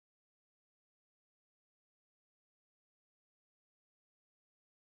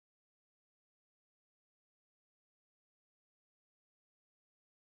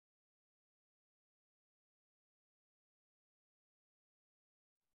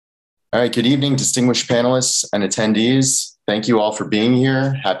All right, good evening, distinguished panelists and attendees. Thank you all for being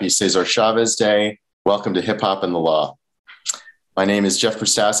here. Happy Cesar Chavez Day. Welcome to Hip Hop and the Law. My name is Jeff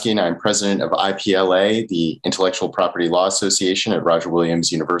Prostowski, and I'm president of IPLA, the Intellectual Property Law Association at Roger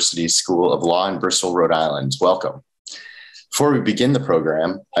Williams University School of Law in Bristol, Rhode Island. Welcome. Before we begin the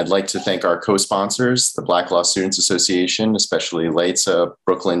program, I'd like to thank our co-sponsors, the Black Law Students Association, especially Leitza,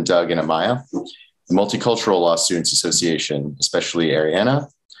 Brooklyn, Doug, and Amaya, the Multicultural Law Students Association, especially Ariana,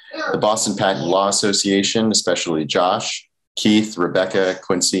 the Boston Patent Law Association, especially Josh, Keith, Rebecca,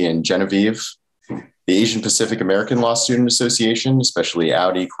 Quincy, and Genevieve, the Asian Pacific American Law Student Association, especially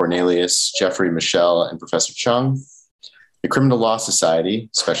Audi, Cornelius, Jeffrey, Michelle, and Professor Chung, the Criminal Law Society,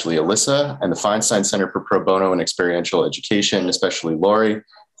 especially Alyssa, and the Feinstein Center for Pro Bono and Experiential Education, especially Lori,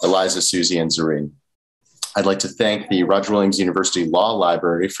 Eliza, Susie, and Zareen. I'd like to thank the Roger Williams University Law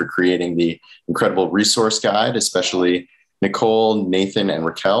Library for creating the incredible resource guide, especially Nicole, Nathan, and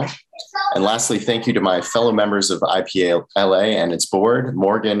Raquel. And lastly, thank you to my fellow members of IPLA and its board,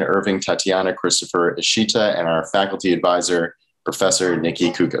 Morgan, Irving, Tatiana, Christopher, Ishita, and our faculty advisor, Professor Nikki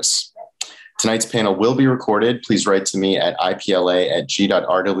Kukas. Tonight's panel will be recorded. Please write to me at ipla@g.rwu.edu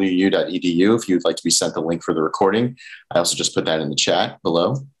if you'd like to be sent the link for the recording. I also just put that in the chat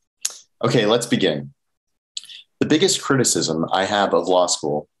below. Okay, let's begin. The biggest criticism I have of law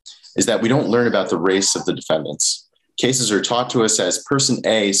school is that we don't learn about the race of the defendants. Cases are taught to us as person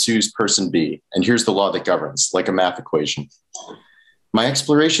A sues person B, and here's the law that governs, like a math equation. My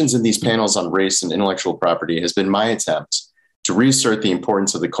explorations in these panels on race and intellectual property has been my attempt to reassert the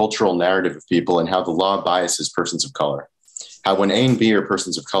importance of the cultural narrative of people and how the law biases persons of color. How when A and B are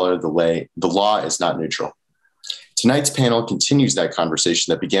persons of color, the law is not neutral. Tonight's panel continues that conversation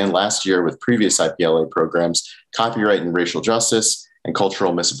that began last year with previous IPLA programs, copyright and racial justice, and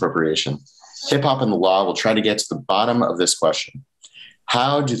cultural misappropriation. Hip Hop and the Law will try to get to the bottom of this question.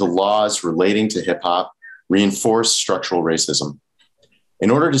 How do the laws relating to hip hop reinforce structural racism?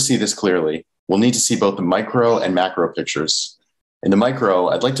 In order to see this clearly, we'll need to see both the micro and macro pictures. In the micro,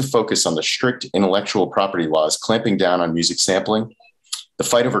 I'd like to focus on the strict intellectual property laws clamping down on music sampling, the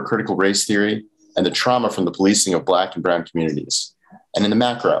fight over critical race theory, and the trauma from the policing of Black and Brown communities. And in the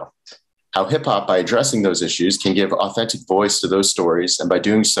macro, how hip hop, by addressing those issues, can give authentic voice to those stories and by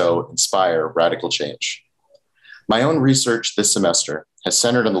doing so, inspire radical change. My own research this semester has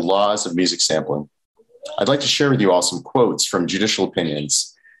centered on the laws of music sampling. I'd like to share with you all some quotes from judicial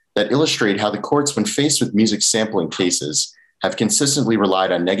opinions that illustrate how the courts, when faced with music sampling cases, have consistently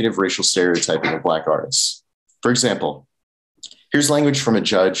relied on negative racial stereotyping of Black artists. For example, here's language from a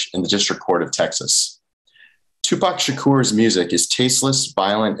judge in the District Court of Texas. Tupac Shakur's music is tasteless,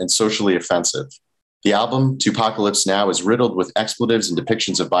 violent, and socially offensive. The album, Tupacalypse Now, is riddled with expletives and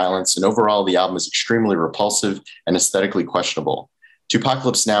depictions of violence, and overall, the album is extremely repulsive and aesthetically questionable.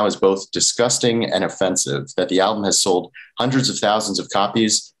 Tupacalypse Now is both disgusting and offensive. That the album has sold hundreds of thousands of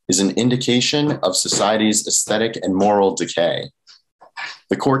copies is an indication of society's aesthetic and moral decay.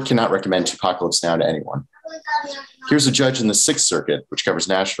 The court cannot recommend Tupacalypse Now to anyone. Here's a judge in the Sixth Circuit, which covers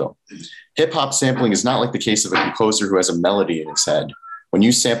Nashville. Hip hop sampling is not like the case of a composer who has a melody in his head. When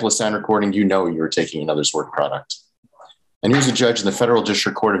you sample a sound recording, you know you're taking another's work product. And here's a judge in the Federal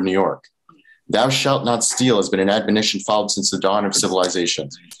District Court of New York. Thou shalt not steal has been an admonition followed since the dawn of civilization.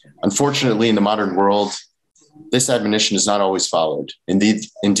 Unfortunately, in the modern world, this admonition is not always followed. Indeed,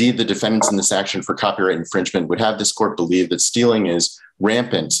 the defendants in this action for copyright infringement would have this court believe that stealing is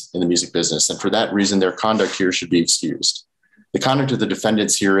rampant in the music business, and for that reason, their conduct here should be excused. The conduct of the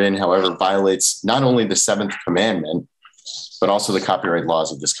defendants herein, however, violates not only the seventh commandment, but also the copyright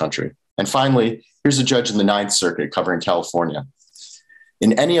laws of this country. And finally, here's a judge in the Ninth Circuit covering California.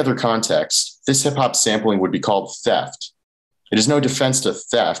 In any other context, this hip hop sampling would be called theft. It is no defense to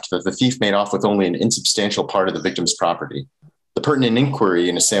theft that the thief made off with only an insubstantial part of the victim's property. The pertinent inquiry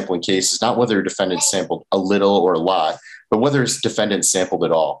in a sampling case is not whether a defendant sampled a little or a lot, but whether a defendant sampled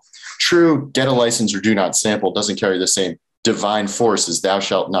at all. True, get a license or do not sample doesn't carry the same divine force as thou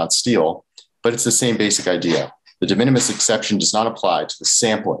shalt not steal, but it's the same basic idea. The de minimis exception does not apply to the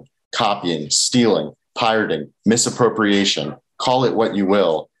sampling, copying, stealing, pirating, misappropriation, call it what you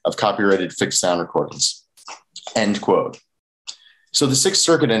will, of copyrighted fixed sound recordings. End quote. So the Sixth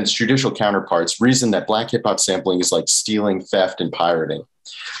Circuit and its judicial counterparts reason that Black hip hop sampling is like stealing, theft, and pirating.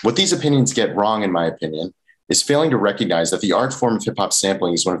 What these opinions get wrong, in my opinion, is failing to recognize that the art form of hip hop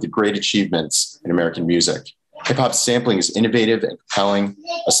sampling is one of the great achievements in American music. Hip hop sampling is innovative and compelling,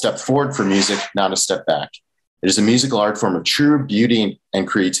 a step forward for music, not a step back. It is a musical art form of true beauty and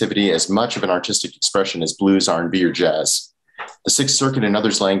creativity, as much of an artistic expression as blues, R&B, or jazz. The Sixth Circuit and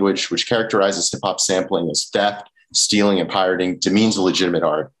others' language, which characterizes hip hop sampling as theft, stealing, and pirating, demeans a legitimate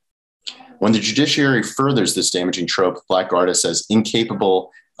art. When the judiciary furthers this damaging trope of Black artists as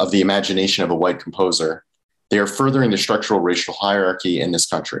incapable of the imagination of a white composer, they are furthering the structural racial hierarchy in this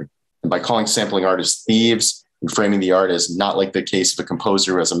country. And by calling sampling artists thieves and framing the art as not like the case of a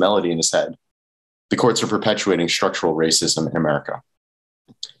composer who has a melody in his head, the courts are perpetuating structural racism in America.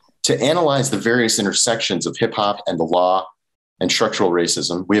 To analyze the various intersections of hip hop and the law and structural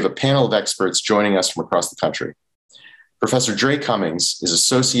racism, we have a panel of experts joining us from across the country. Professor Dre Cummings is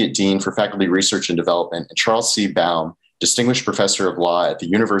Associate Dean for Faculty Research and Development, and Charles C. Baum, Distinguished Professor of Law at the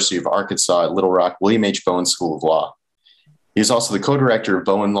University of Arkansas at Little Rock William H. Bowen School of Law. He is also the co-director of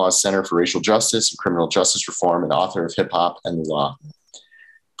Bowen Law's Center for Racial Justice and Criminal Justice Reform and author of Hip Hop and the Law.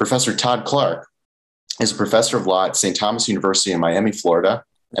 Professor Todd Clark is a professor of law at St. Thomas University in Miami, Florida,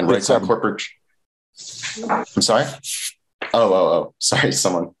 and writes on corporate... I'm sorry? Sorry,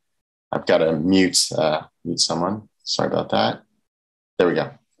 someone. I've got to mute someone. Sorry about that. There we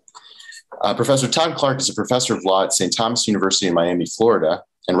go. Professor Todd Clark is a professor of law at St. Thomas University in Miami, Florida,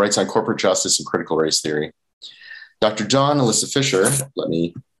 and writes on corporate justice and critical race theory. Dr. Dawn Alyssa Fisher, let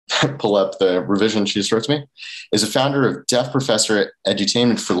me pull up the revision she just wrote to me, is a founder of Deaf Professor at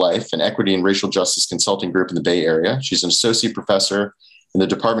Edutainment for Life, an equity and racial justice consulting group in the Bay Area. She's an associate professor in the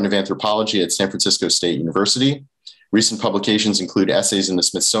Department of Anthropology at San Francisco State University. Recent publications include essays in the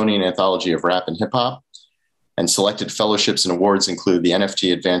Smithsonian Anthology of Rap and Hip Hop, and selected fellowships and awards include the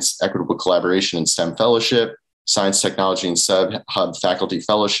NFT Advanced Equitable Collaboration and STEM Fellowship, Science, Technology, and Sub-Hub Faculty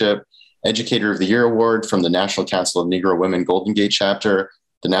Fellowship, Educator of the Year Award from the National Council of Negro Women Golden Gate Chapter,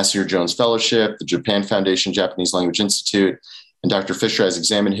 the Nasir Jones Fellowship, the Japan Foundation Japanese Language Institute, and Dr. Fisher has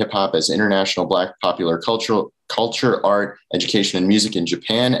examined hip hop as international Black popular culture, art, education, and music in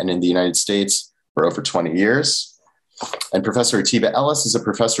Japan and in the United States for over 20 years. And Professor Atiba Ellis is a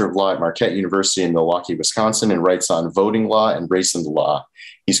professor of law at Marquette University in Milwaukee, Wisconsin, and writes on voting law and race in the law.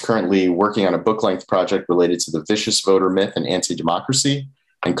 He's currently working on a book-length project related to the vicious voter myth and anti-democracy,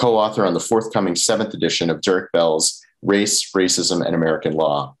 and co-author on the forthcoming 7th edition of Derek Bell's Race, Racism, and American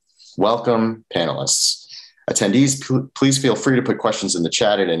Law. Welcome, panelists. Attendees, please feel free to put questions in the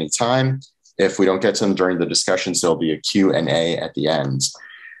chat at any time. If we don't get to them during the discussions, there'll be a Q&A at the end.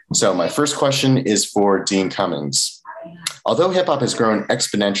 So my first question is for Dean Cummings. Although hip hop has grown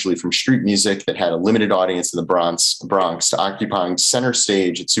exponentially from street music that had a limited audience in the Bronx to occupying center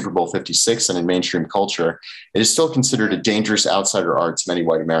stage at Super Bowl 56 and in mainstream culture, it is still considered a dangerous outsider art to many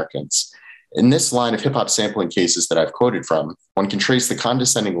white Americans. In this line of hip hop sampling cases that I've quoted from, one can trace the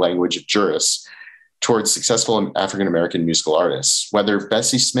condescending language of jurists towards successful African-American musical artists. Whether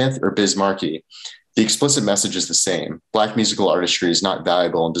Bessie Smith or Biz Markie, the explicit message is the same. Black musical artistry is not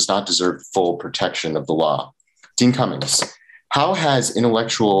valuable and does not deserve full protection of the law. Dean Cummings, how has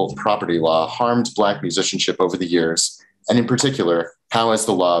intellectual property law harmed Black musicianship over the years? And in particular, how has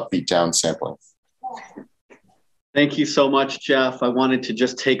the law beat down sampling? Thank you so much, Jeff. I wanted to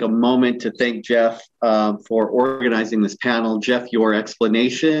just take a moment to thank Jeff for organizing this panel. Jeff, your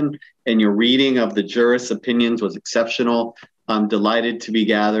explanation and your reading of the jurist opinions was exceptional. I'm delighted to be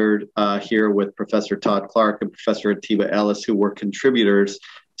gathered here with Professor Todd Clark and Professor Atiba Ellis, who were contributors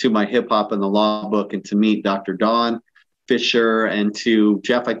to my Hip Hop and the Law book, and to meet Dr. Dawn Fisher, and to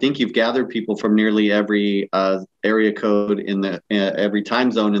Jeff. I think you've gathered people from nearly every area code in the every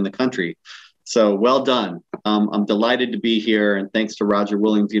time zone in the country. So well done. I'm delighted to be here, and thanks to Roger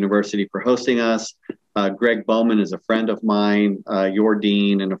Williams University for hosting us. Greg Bowman is a friend of mine, your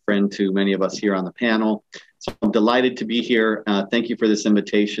dean, and a friend to many of us here on the panel. So I'm delighted to be here. Thank you for this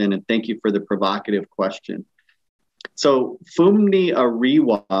invitation, and thank you for the provocative question. So Funmi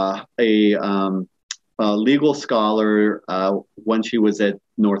Ariwa, a legal scholar, when she was at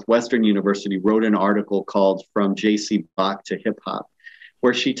Northwestern University, wrote an article called From J.C. Bach to Hip Hop,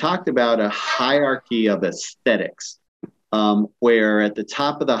 where she talked about a hierarchy of aesthetics, where at the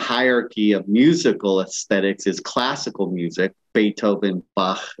top of the hierarchy of musical aesthetics is classical music, Beethoven,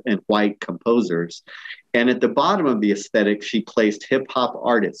 Bach, and white composers. And at the bottom of the aesthetic, she placed hip hop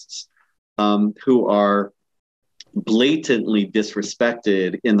artists who are blatantly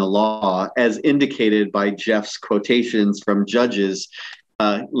disrespected in the law, as indicated by Jeff's quotations from judges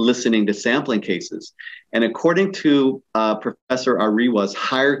listening to sampling cases. And according to Professor Ariwa's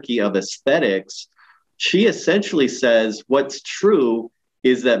hierarchy of aesthetics, she essentially says what's true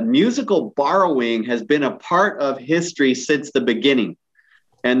is that musical borrowing has been a part of history since the beginning,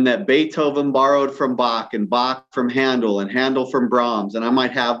 and that Beethoven borrowed from Bach, and Bach from Handel, and Handel from Brahms. And I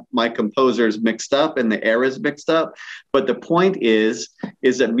might have my composers mixed up and the eras mixed up, but the point is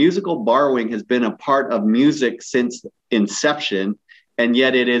that musical borrowing has been a part of music since inception, and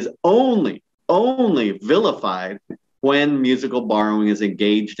yet it is only vilified when musical borrowing is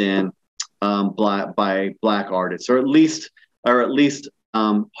engaged in by black artists, or at least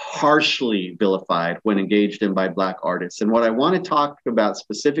harshly vilified when engaged in by black artists. And what I want to talk about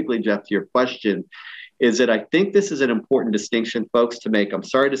specifically, Jeff, to your question, is that I think this is an important distinction, folks, to make. I'm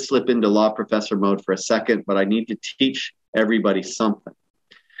sorry to slip into law professor mode for a second, but I need to teach everybody something.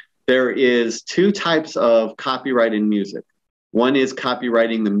 There is two types of copyright in music. One is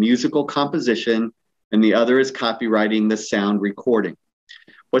copywriting the musical composition, and the other is copywriting the sound recording.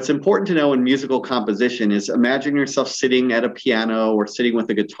 What's important to know in musical composition is imagine yourself sitting at a piano or sitting with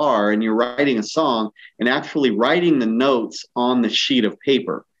a guitar and you're writing a song and actually writing the notes on the sheet of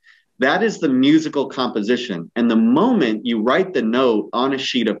paper. That is the musical composition. And the moment you write the note on a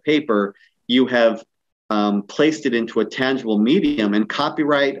sheet of paper, you have placed it into a tangible medium, and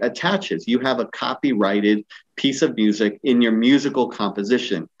copyright attaches. You have a copyrighted piece of music in your musical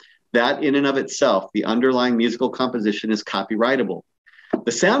composition. That in and of itself, the underlying musical composition, is copyrightable.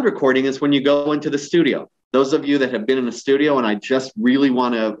 The sound recording is when you go into the studio. Those of you that have been in a studio, and I just really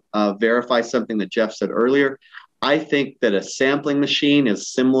want to verify something that Jeff said earlier, I think that a sampling machine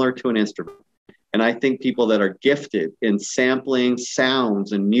is similar to an instrument. And I think people that are gifted in sampling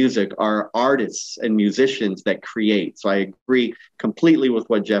sounds and music are artists and musicians that create. So I agree completely with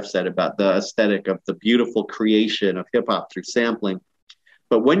what Jeff said about the aesthetic of the beautiful creation of hip hop through sampling.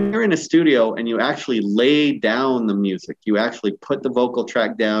 But when you're in a studio and you actually lay down the music, you actually put the vocal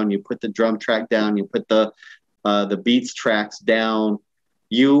track down, you put the drum track down, you put the beats tracks down,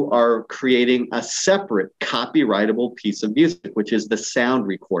 you are creating a separate copyrightable piece of music, which is the sound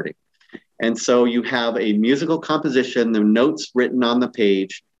recording. And so you have a musical composition, the notes written on the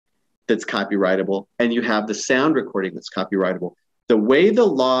page that's copyrightable, and you have the sound recording that's copyrightable. The way the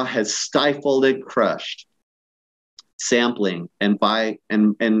law has stifled and crushed sampling and by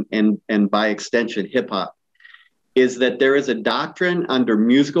extension hip hop is that there is a doctrine under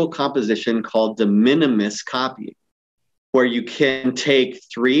musical composition called de minimis copying, where you can take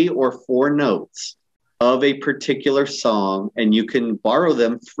 3 or 4 notes of a particular song and you can borrow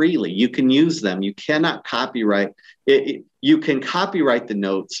them freely. You can use them. You cannot copyright it. You can copyright the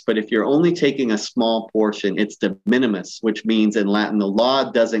notes, but if you're only taking a small portion, it's de minimis, which means in Latin, the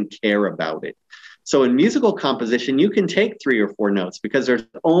law doesn't care about it. So in musical composition, you can take 3 or 4 notes because there's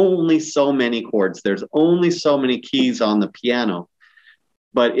only so many chords. There's only so many keys on the piano.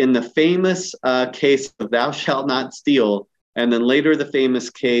 But in the famous case of Thou Shalt Not Steal, and then later the famous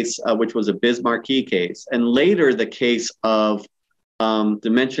case, which was a Bismarcky case, and later the case of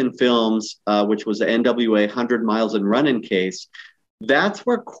Dimension Films, which was the NWA 100 Miles and Running case, that's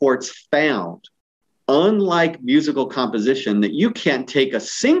where courts found, unlike musical composition, that you can't take a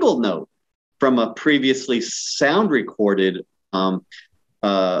single note from a previously sound recorded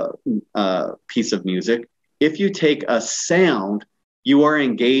piece of music. If you take a sound, you are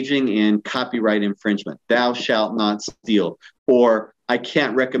engaging in copyright infringement. Thou shalt not steal. Or I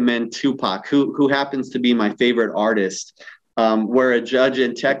can't recommend Tupac, who happens to be my favorite artist, where a judge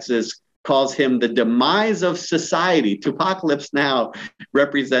in Texas calls him the demise of society. Tupacalypse Now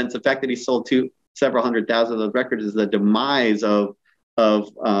represents the fact that he sold several hundred thousand of those records is the demise of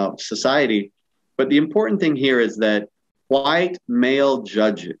society. But the important thing here is that white male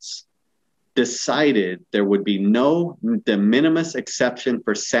judges decided there would be no de minimis exception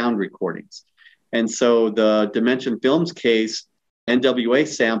for sound recordings. And so the Dimension Films case, NWA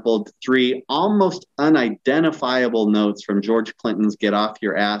sampled 3 almost unidentifiable notes from George Clinton's Get Off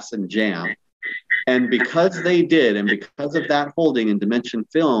Your Ass and Jam. And because they did, and because of that holding in Dimension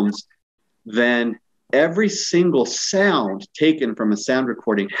Films, then every single sound taken from a sound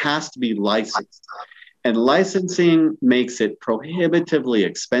recording has to be licensed. And licensing makes it prohibitively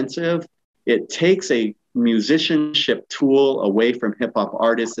expensive. It takes a musicianship tool away from hip hop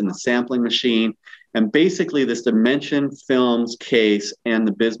artists in the sampling machine. And basically this Dimension Films case and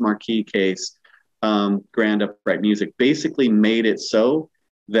the Bismarcky case, Grand Upright Music, basically made it so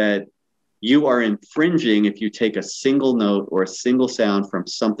that you are infringing if you take a single note or a single sound from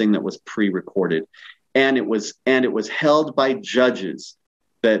something that was pre-recorded. And it was held by judges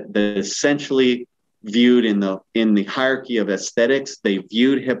that essentially viewed in the hierarchy of aesthetics, they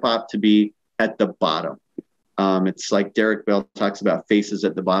viewed hip hop to be at the bottom. It's like Derek Bell talks about faces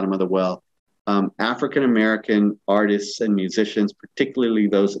at the bottom of the well. African-American artists and musicians, particularly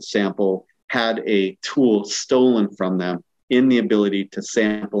those that sample, had a tool stolen from them in the ability to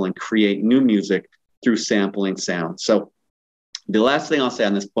sample and create new music through sampling sound. So the last thing I'll say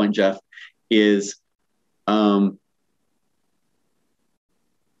on this point, Jeff, is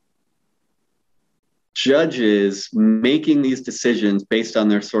judges making these decisions based on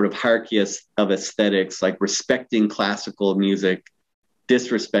their sort of hierarchy of aesthetics, like respecting classical music,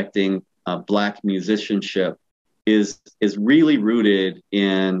 disrespecting Black musicianship is really rooted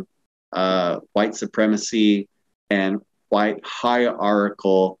in white supremacy and white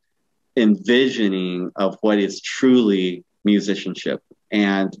hierarchical envisioning of what is truly musicianship.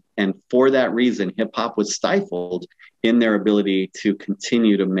 And for that reason, hip hop was stifled in their ability to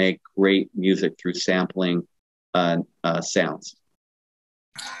continue to make great music through sampling sounds.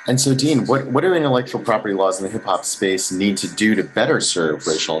 And so, Dean, what do intellectual property laws in the hip hop space need to do to better serve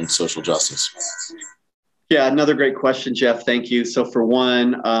racial and social justice? Yeah, another great question, Jeff. Thank you. So for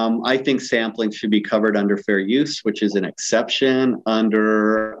one, I think sampling should be covered under fair use, which is an exception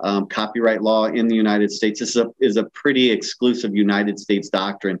under copyright law in the United States. This is a pretty exclusive United States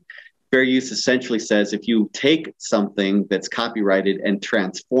doctrine. Fair use essentially says if you take something that's copyrighted and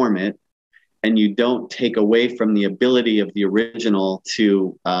transform it, and you don't take away from the ability of the original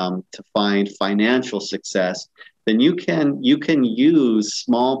to find financial success, then you can use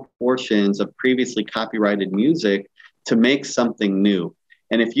small portions of previously copyrighted music to make something new.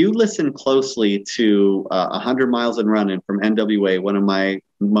 And if you listen closely to 100 Miles and Running from NWA, one of my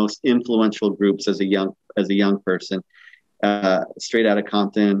most influential groups as a young person, straight out of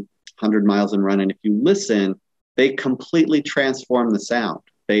Compton, 100 Miles and Running. If you listen, they completely transform the sound.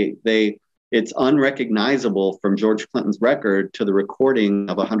 It's unrecognizable from George Clinton's record to the recording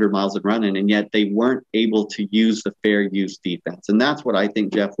of 100 Miles and Running, and yet they weren't able to use the fair use defense. And that's what I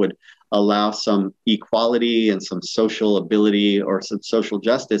think, Jeff, would allow some equality and some social ability or some social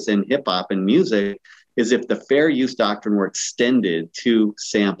justice in hip hop and music, is if the fair use doctrine were extended to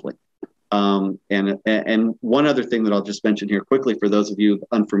sampling. And one other thing that I'll just mention here quickly for those of you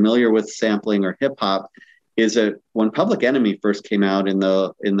unfamiliar with sampling or hip hop is that when Public Enemy first came out in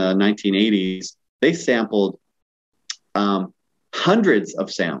the 1980s, they sampled hundreds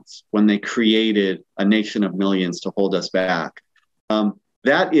of sounds when they created A Nation of Millions to Hold Us Back.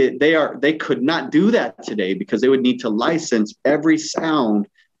 They could not do that today because they would need to license every sound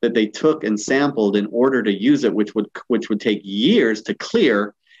that they took and sampled in order to use it, which would take years to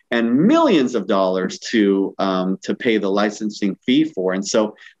clear and millions of dollars to pay the licensing fee for. And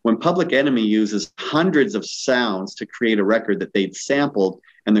so when Public Enemy uses hundreds of sounds to create a record that they'd sampled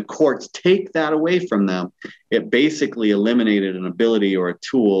and the courts take that away from them, it basically eliminated an ability or a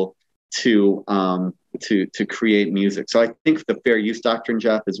tool to create music. So I think the fair use doctrine,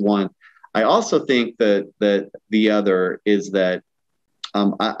 Jeff, is one. I also think that the other is that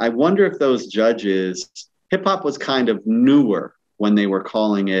I wonder if those judges, hip hop was kind of newer when they were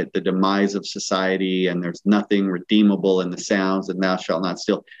calling it the demise of society and there's nothing redeemable in the sounds and thou shalt not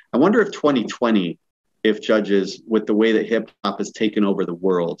steal. I wonder if 2020, if judges, with the way that hip hop has taken over the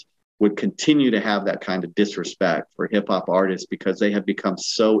world, would continue to have that kind of disrespect for hip hop artists because they have become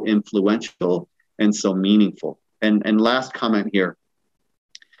so influential and so meaningful. And last comment here,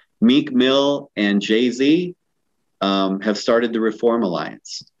 Meek Mill and Jay-Z have started the Reform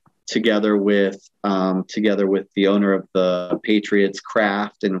Alliance. Together with the owner of the Patriots,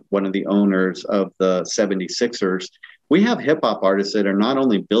 Kraft, and one of the owners of the 76ers, we have hip hop artists that are not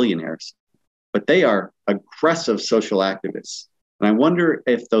only billionaires, but they are aggressive social activists. And I wonder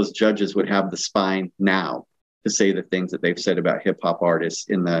if those judges would have the spine now to say the things that they've said about hip hop artists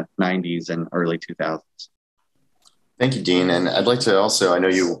in the 90s and early 2000s. Thank you, Dean. And I'd like to also, I know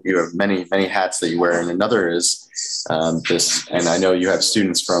you have many hats that you wear, and another is this, and I know you have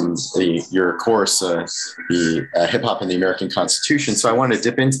students from your course, the Hip Hop and the American Constitution. So I want to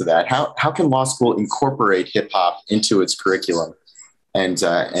dip into that. How can law school incorporate hip hop into its curriculum? And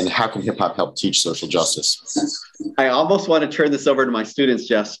how can hip hop help teach social justice? I almost want to turn this over to my students,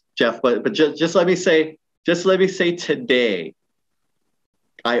 Jeff, but just let me say today,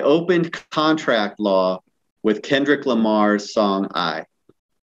 I opened contract law with Kendrick Lamar's song I.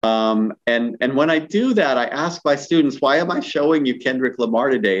 And when I do that, I ask my students, why am I showing you Kendrick Lamar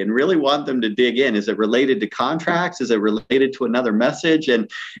today? And really want them to dig in. Is it related to contracts? Is it related to another message? And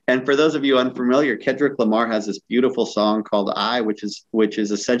for those of you unfamiliar, Kendrick Lamar has this beautiful song called I, which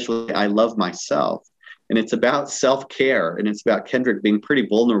is essentially I love myself. And it's about self-care, and it's about Kendrick being pretty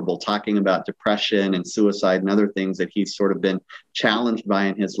vulnerable, talking about depression and suicide and other things that he's sort of been challenged by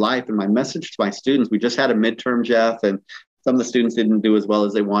in his life. And my message to my students, we just had a midterm, Jeff, and some of the students didn't do as well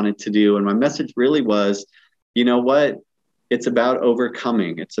as they wanted to do. And my message really was, you know what? It's about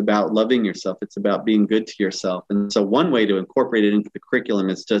overcoming. It's about loving yourself. It's about being good to yourself. And so one way to incorporate it into the curriculum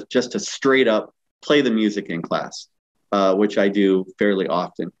is just to straight up play the music in class, which I do fairly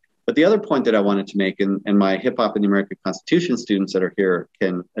often. But the other point that I wanted to make, and my Hip Hop and the American Constitution students that are here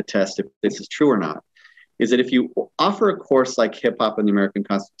can attest if this is true or not, is that if you offer a course like Hip Hop and the American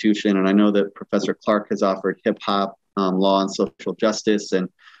Constitution, and I know that Professor Clark has offered hip hop, law and social justice, and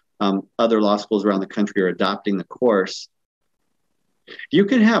other law schools around the country are adopting the course. You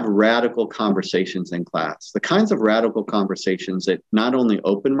can have radical conversations in class, the kinds of radical conversations that not only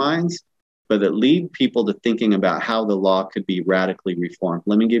open minds, but that lead people to thinking about how the law could be radically reformed.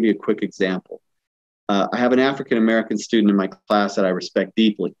 Let me give you a quick example. I have an African-American student in my class that I respect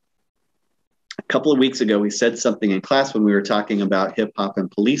deeply. A couple of weeks ago, he said something in class when we were talking about hip hop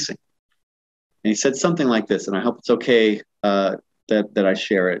and policing. And he said something like this, and I hope it's okay that I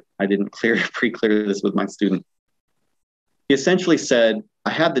share it. I didn't pre-clear this with my student. He essentially said, I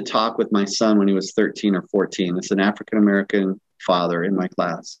had the talk with my son when he was 13 or 14. It's an African-American father in my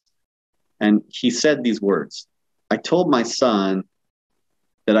class. And he said these words, I told my son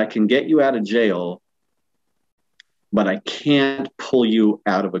that I can get you out of jail, but I can't pull you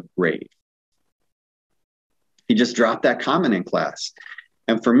out of a grave. He just dropped that comment in class.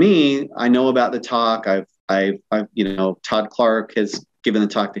 And for me, I know about the talk. Todd Clark has given the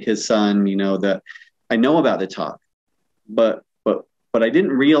talk to his son, that I know about the talk, but I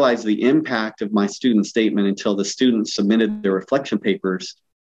didn't realize the impact of my student statement until the students submitted their reflection papers.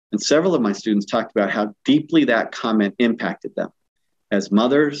 And several of my students talked about how deeply that comment impacted them as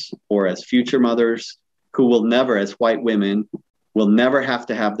mothers or as future mothers who will never, as white women, will never have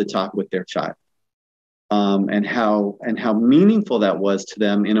to have the talk with their child. And how meaningful that was to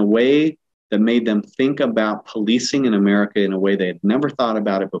them in a way that made them think about policing in America in a way they had never thought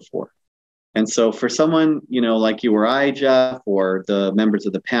about it before. And so for someone, like you or I, Jeff, or the members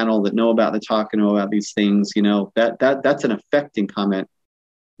of the panel that know about the talk and know about these things, that's an affecting comment.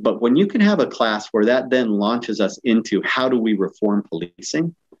 But when you can have a class where that then launches us into how do we reform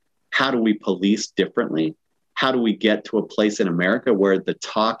policing? How do we police differently? How do we get to a place in America where the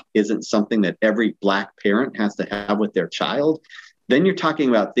talk isn't something that every Black parent has to have with their child? Then you're talking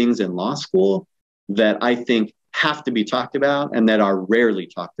about things in law school that I think have to be talked about and that are rarely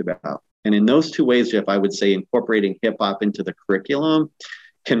talked about. And in those two ways, Jeff, I would say incorporating hip hop into the curriculum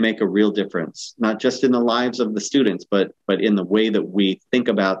can make a real difference, not just in the lives of the students, but in the way that we think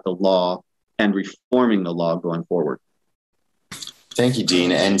about the law and reforming the law going forward. Thank you,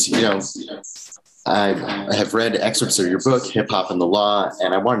 Dean. And, I have read excerpts of your book, Hip Hop and the Law,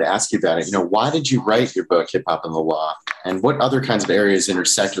 and I wanted to ask you about it. Why did you write your book, Hip Hop and the Law? And what other kinds of areas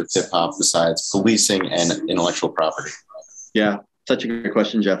intersect with hip hop besides policing and intellectual property? Yeah, such a great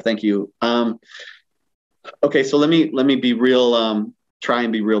question, Jeff. Thank you. Okay, so let me be real, try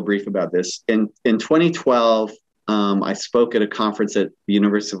and be real brief about this. In 2012, I spoke at a conference at the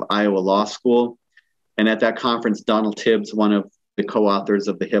University of Iowa Law School. And at that conference, Donald Tibbs, one of the co-authors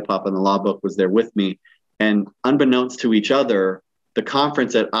of the Hip Hop and the Law book, was there with me. And unbeknownst to each other, the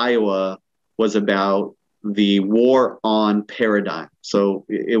conference at Iowa was about the war on paradigm. So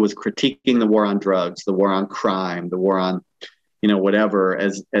it was critiquing the war on drugs, the war on crime, the war on, whatever,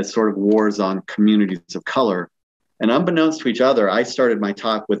 as sort of wars on communities of color. And unbeknownst to each other, I started my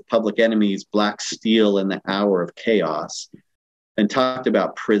talk with Public Enemy's Black Steel in the Hour of Chaos and talked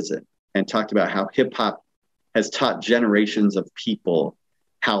about prison and talked about how hip hop has taught generations of people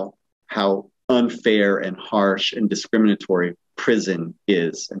how unfair and harsh and discriminatory prison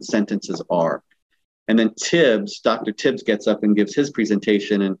is and sentences are. And then Dr. Tibbs gets up and gives his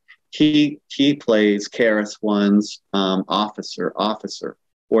presentation, and he plays KRS-One's Officer,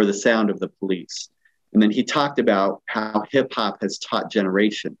 or The Sound of the Police. And then he talked about how hip hop has taught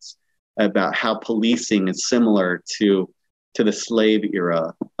generations about how policing is similar to the slave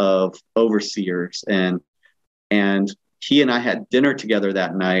era of overseers. And he and I had dinner together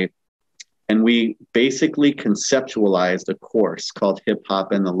that night, and we basically conceptualized a course called Hip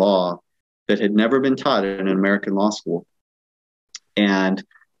Hop and the Law that had never been taught in an American law school. And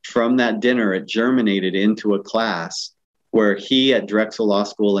from that dinner, it germinated into a class where he at Drexel Law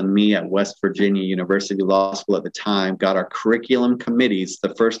School and me at West Virginia University Law School at the time got our curriculum committees,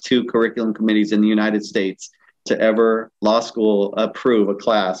 the first two curriculum committees in the United States to ever law school approve a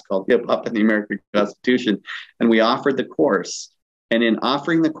class called Hip Hop and the American Constitution. And we offered the course. And in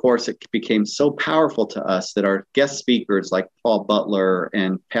offering the course, it became so powerful to us that our guest speakers like Paul Butler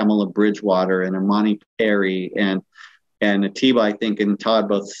and Pamela Bridgewater and Imani Perry and Atiba, I think, and Todd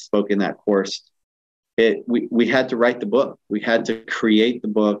both spoke in that course. We had to write the book. We had to create the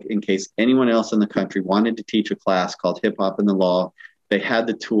book in case anyone else in the country wanted to teach a class called Hip Hop and the Law. They had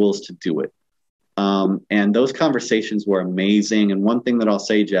the tools to do it. And those conversations were amazing. And one thing that I'll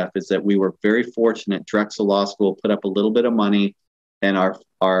say, Jeff, is that we were very fortunate. Drexel Law School put up a little bit of money, and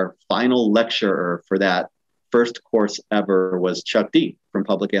our final lecturer for that first course ever was Chuck D from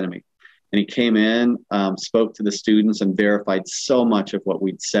Public Enemy. And he came in, spoke to the students, and verified so much of what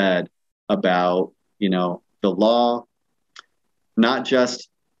we'd said about, the law, not just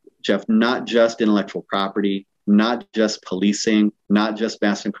Jeff, not just intellectual property, not just policing, not just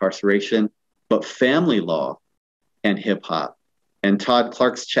mass incarceration, but family law and hip hop. And Todd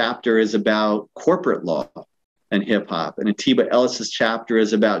Clark's chapter is about corporate law and hip hop. And Atiba Ellis's chapter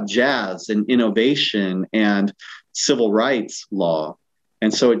is about jazz and innovation and civil rights law.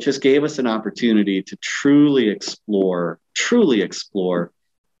 And so it just gave us an opportunity to truly explore,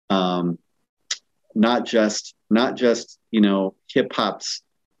 not just hip hop's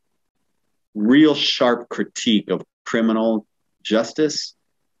real sharp critique of criminal justice,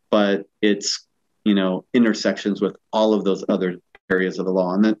 but its intersections with all of those other areas of the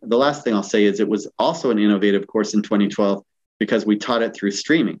law. And then the last thing I'll say is it was also an innovative course in 2012 because we taught it through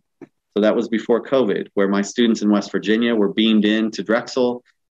streaming. So that was before COVID, where my students in West Virginia were beamed in to Drexel.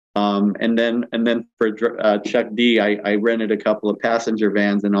 And then for Chuck D, I rented a couple of passenger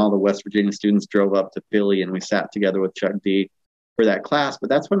vans and all the West Virginia students drove up to Philly and we sat together with Chuck D for that class. But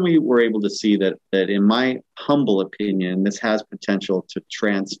that's when we were able to see that in my humble opinion, this has potential to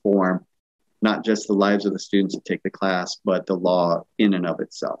transform not just the lives of the students who take the class, but the law in and of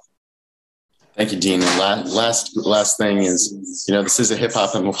itself. Thank you, Dean. And last thing is, this is a hip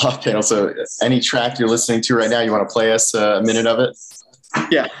hop and law panel. So any track you're listening to right now, you want to play us a minute of it?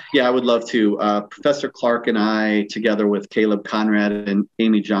 Yeah, I would love to. Professor Clark and I, together with Caleb Conrad and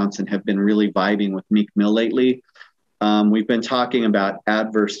Amy Johnson, have been really vibing with Meek Mill lately. We've been talking about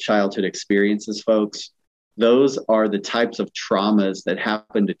adverse childhood experiences, folks. Those are the types of traumas that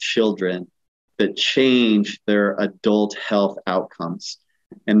happen to children that change their adult health outcomes.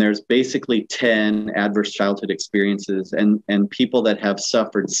 And there's basically 10 adverse childhood experiences, and people that have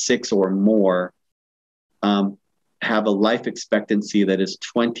suffered 6 or more have a life expectancy that is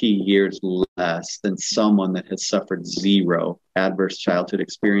 20 years less than someone that has suffered 0 adverse childhood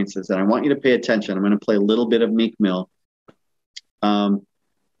experiences. And I want you to pay attention. I'm going to play a little bit of Meek Mill.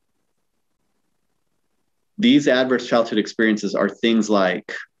 These adverse childhood experiences are things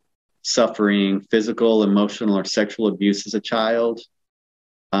like suffering physical, emotional, or sexual abuse as a child,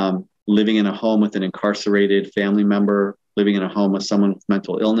 living in a home with an incarcerated family member, living in a home with someone with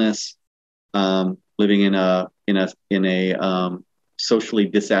mental illness, living in a socially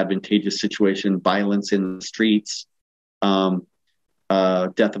disadvantageous situation, violence in the streets, death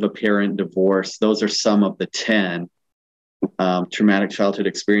of a parent, divorce. Those are some of the 10 traumatic childhood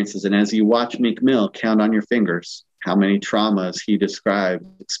experiences. And as you watch Meek Mill, count on your fingers how many traumas he described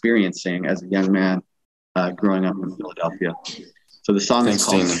experiencing as a young man growing up in Philadelphia. So the song is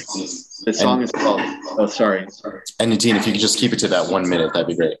called, oh, sorry. And Nadine, if you could just keep it to that 1 minute, that'd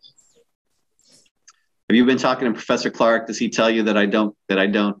be great. Have you been talking to Professor Clark? Does he tell you that I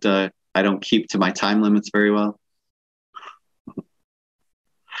don't keep to my time limits very well?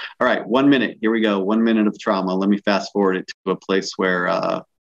 All right, 1 minute. Here we go. 1 minute of trauma. Let me fast forward it to a place where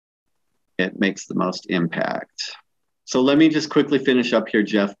it makes the most impact. So let me just quickly finish up here,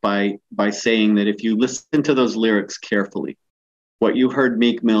 Jeff, by saying that if you listen to those lyrics carefully, what you heard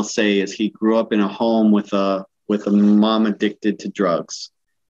Meek Mill say is he grew up in a home with a mom addicted to drugs,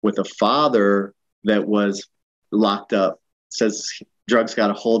 with a father that was locked up. Says drugs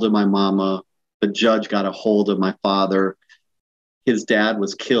got a hold of my mama. The judge got a hold of my father. His dad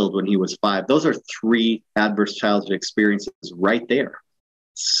was killed when he was 5. Those are 3 adverse childhood experiences right there.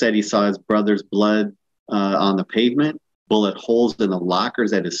 Said he saw his brother's blood on the pavement, bullet holes in the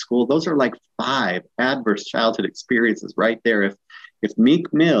lockers at his school. Those are like 5 adverse childhood experiences right there. If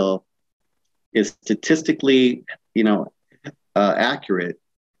Meek Mill is statistically, accurate,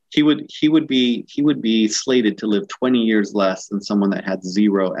 he would be slated to live 20 years less than someone that had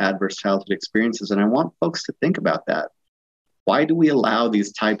 0 adverse childhood experiences. And I want folks to think about that. Why do we allow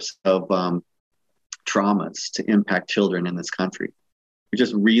these types of traumas to impact children in this country? We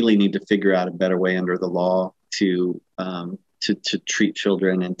just really need to figure out a better way under the law to treat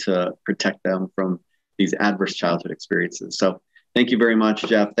children and to protect them from these adverse childhood experiences. So thank you very much,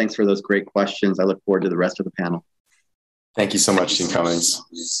 Jeff. Thanks for those great questions. I look forward to the rest of the panel. Thank you so much, Dean Cummings.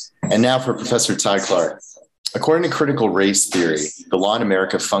 And now for Professor Todd Clark. According to critical race theory, the law in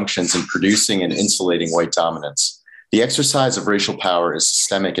America functions in producing and insulating white dominance. The exercise of racial power is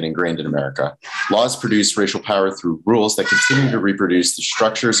systemic and ingrained in America. Laws produce racial power through rules that continue to reproduce the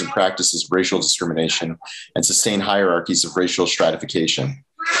structures and practices of racial discrimination and sustain hierarchies of racial stratification.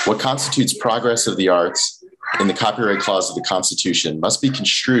 What constitutes progress of the arts in the copyright clause of the Constitution must be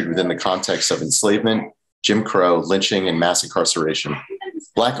construed within the context of enslavement, Jim Crow, lynching, and mass incarceration.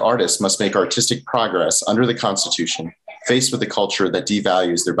 Black artists must make artistic progress under the Constitution, faced with a culture that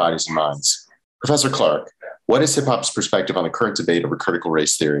devalues their bodies and minds. Professor Clark, what is hip hop's perspective on the current debate over critical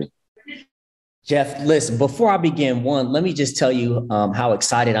race theory? Jeff, listen, before I begin, let me just tell you how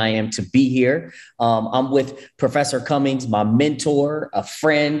excited I am to be here. I'm with Professor Cummings, my mentor, a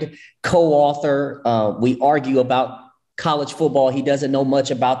friend, co-author. We argue about college football. He doesn't know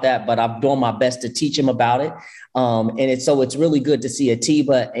much about that, but I'm doing my best to teach him about it. So it's really good to see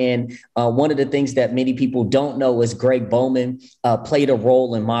Atiba. And one of the things that many people don't know is Greg Bowman played a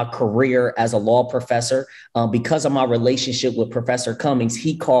role in my career as a law professor. Because of my relationship with Professor Cummings,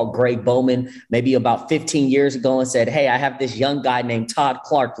 he called Greg Bowman maybe about 15 years ago and said, "Hey, I have this young guy named Todd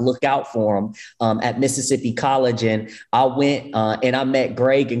Clark. Look out for him at Mississippi College." And I went and I met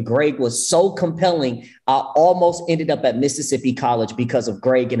Greg, and Greg was so compelling. I almost ended up at Mississippi College because of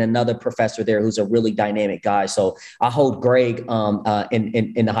Greg and another professor there who's a really dynamic guy. So I hold Greg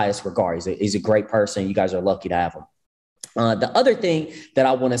in the highest regard. He's a great person. You guys are lucky to have him. The other thing that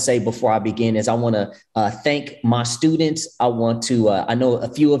I want to say before I begin is I want to thank my students. I know a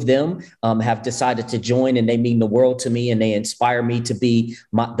few of them have decided to join, and they mean the world to me, and they inspire me to be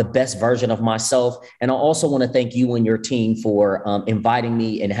the best version of myself. And I also want to thank you and your team for inviting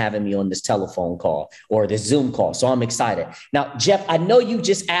me and having me on this telephone call or this Zoom call. So I'm excited. Now, Jeff, I know you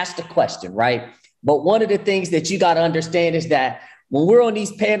just asked a question, right? But one of the things that you got to understand is that when we're on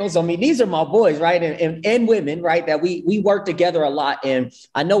these panels, I mean, these are my boys, right? And women, right? That we work together a lot. And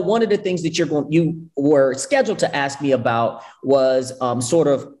I know one of the things that you were scheduled to ask me about was sort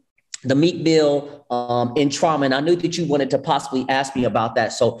of the Meek Mill in trauma. And I knew that you wanted to possibly ask me about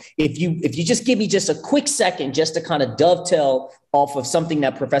that. So if you just give me just a quick second, just to kind of dovetail off of something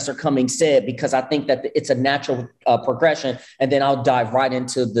that Professor Cummings said, because I think that it's a natural progression. And then I'll dive right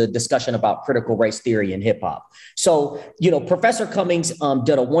into the discussion about critical race theory and hip hop. So, Professor Cummings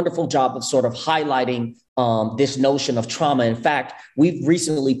did a wonderful job of sort of highlighting this notion of trauma. In fact, we've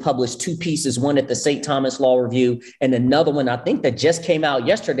recently published two pieces, one at the St. Thomas Law Review and another one, I think, that just came out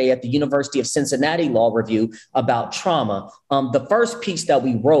yesterday at the University of Cincinnati Law Review about trauma. The first piece that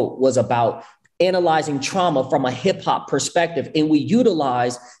we wrote was about analyzing trauma from a hip hop perspective. And we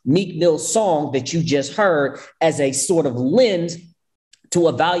utilized Meek Mill's song that you just heard as a sort of lens to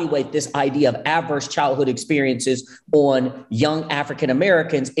evaluate this idea of adverse childhood experiences on young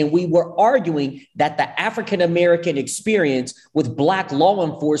African-Americans. And we were arguing that the African-American experience with Black law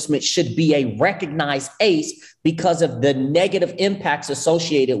enforcement should be a recognized ACE because of the negative impacts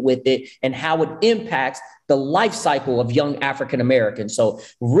associated with it and how it impacts the life cycle of young African-Americans. So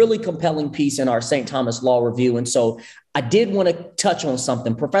really compelling piece in our St. Thomas Law Review. And so I did want to touch on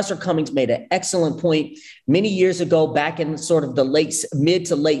something. Professor Cummings made an excellent point many years ago, back in sort of the mid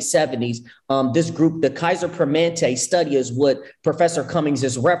to late 70s. This group, the Kaiser Permanente study, is what Professor Cummings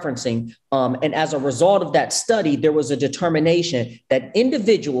is referencing. And as a result of that study, there was a determination that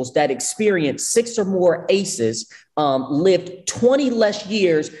individuals that experienced 6 or more ACEs lived 20 less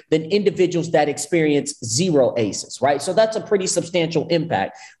years than individuals that experienced 0 ACEs, right? So that's a pretty substantial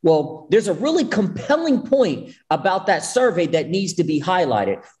impact. Well, there's a really compelling point about that survey that needs to be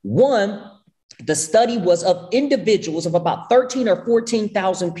highlighted. One, the study was of individuals of about 13 or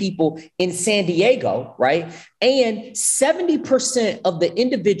 14,000 people in San Diego, right? And 70% of the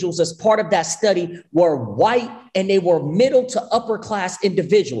individuals as part of that study were white, and they were middle to upper class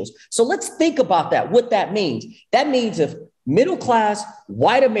individuals. So let's think about that, what that means. That means if middle class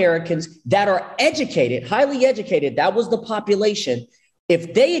white Americans that are educated, highly educated, that was the population,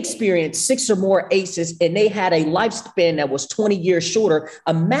 if they experienced 6 or more ACEs and they had a lifespan that was 20 years shorter,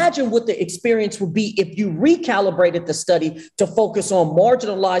 imagine what the experience would be if you recalibrated the study to focus on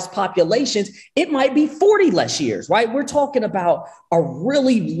marginalized populations. It might be 40 less years, right? We're talking about a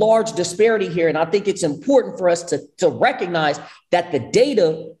really large disparity here. And I think it's important for us to recognize that the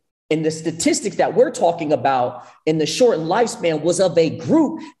data and the statistics that we're talking about in the shortened lifespan was of a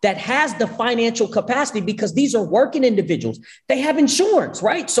group that has the financial capacity, because these are working individuals. They have insurance,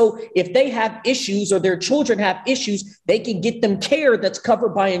 right? So if they have issues or their children have issues, they can get them care that's covered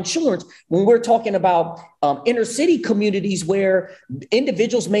by insurance. When we're talking about inner city communities where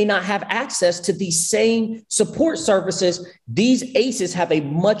individuals may not have access to these same support services, these ACEs have a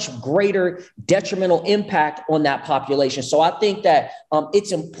much greater detrimental impact on that population. So I think that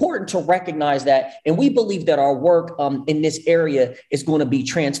it's important to recognize that, and we believe that our work in this area is going to be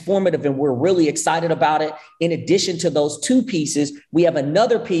transformative, and we're really excited about it. In addition to those two pieces, we have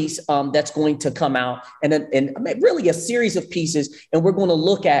another piece that's going to come out, and really a series of pieces, and we're going to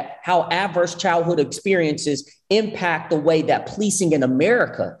look at how adverse childhood experiences impact the way that policing in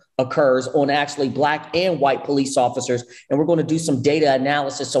America occurs on actually Black and white police officers. And we're going to do some data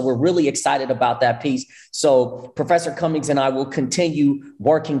analysis. So we're really excited about that piece. So Professor Cummings and I will continue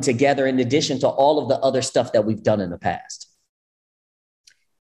working together in addition to all of the other stuff that we've done in the past.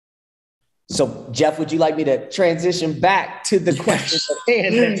 So, Jeff, would you like me to transition back to the question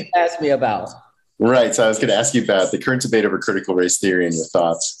that you asked me about? Right. So I was going to ask you about the current debate over critical race theory and your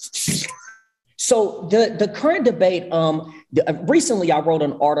thoughts. So the current debate, recently I wrote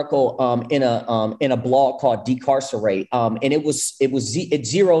an article in a blog called Decarcerate, and it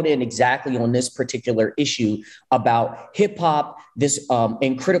zeroed in exactly on this particular issue about hip hop,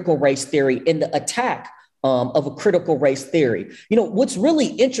 and critical race theory in the attack of a critical race theory. You know, what's really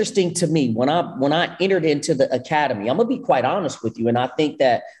interesting to me when I entered into the academy, I'm gonna be quite honest with you, and I think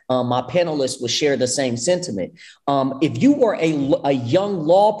that my panelists will share the same sentiment. If you were a young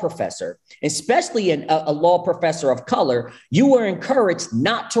law professor, especially a law professor of color, you were encouraged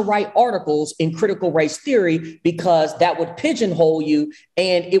not to write articles in critical race theory because that would pigeonhole you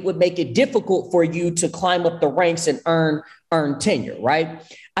and it would make it difficult for you to climb up the ranks and earn tenure, right?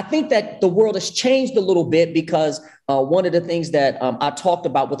 I think that the world has changed a little bit because one of the things that I talked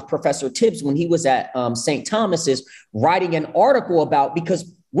about with Professor Tibbs when he was at St. Thomas is writing an article about,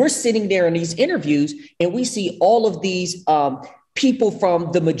 because we're sitting there in these interviews and we see all of these people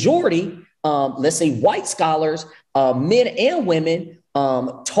from the majority, let's say white scholars, men and women,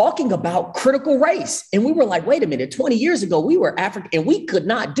 talking about critical race. And we were like, wait a minute, 20 years ago, we were African and we could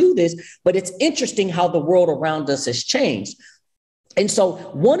not do this. But it's interesting how the world around us has changed. And so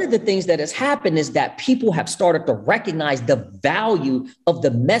one of the things that has happened is that people have started to recognize the value of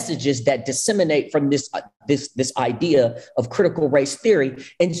the messages that disseminate from this idea of critical race theory.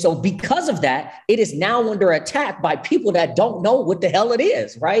 And so because of that, it is now under attack by people that don't know what the hell it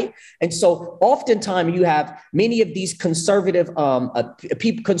is, right? And so oftentimes you have many of these conservative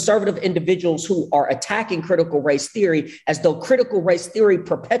individuals who are attacking critical race theory as though critical race theory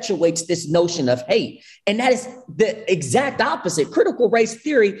perpetuates this notion of hate. And that is the exact opposite. Critical race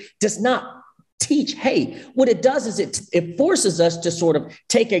theory does not teach hate. What it does is it forces us to sort of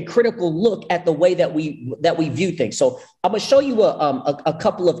take a critical look at the way that we view things. So I'm going to show you a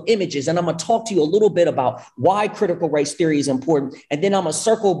couple of images, and I'm going to talk to you a little bit about why critical race theory is important. And then I'm going to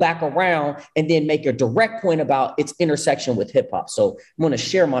circle back around and then make a direct point about its intersection with hip hop. So I'm going to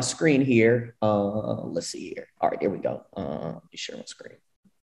share my screen here. Let's see here. All right, there we go. Let me share my screen.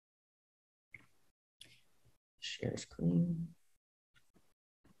 Share screen.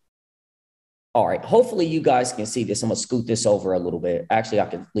 All right, hopefully you guys can see this. I'm gonna scoot this over a little bit. Actually, I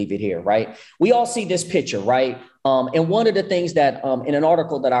can leave it here, right? We all see this picture, right? And one of the things that in an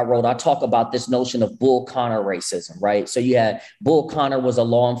article that I wrote, I talk about this notion of Bull Connor racism, right? So you had Bull Connor was a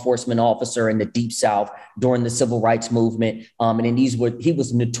law enforcement officer in the Deep South during the Civil Rights Movement. And he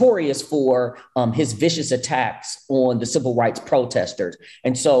was notorious for his vicious attacks on the civil rights protesters.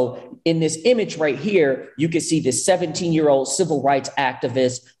 And so in this image right here, you can see this 17-year-old civil rights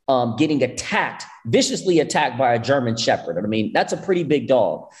activist getting viciously attacked by a German Shepherd. I mean, that's a pretty big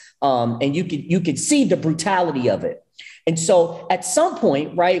dog. And you could see the brutality of it. And so at some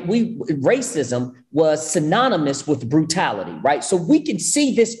point, right, racism was synonymous with brutality, right? So we can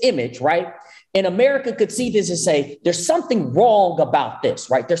see this image, right? And America could see this and say, there's something wrong about this,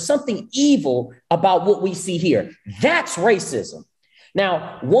 right? There's something evil about what we see here. That's racism.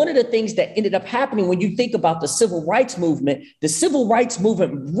 Now, one of the things that ended up happening when you think about the civil rights movement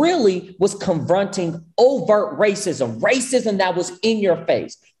really was confronting overt racism that was in your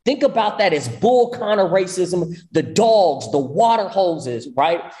face. Think about that as Bull Connor racism, the dogs, the water hoses,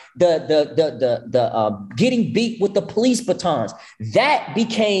 right? The getting beat with the police batons. That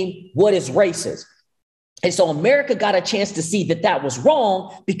became what is racist. And so America got a chance to see that was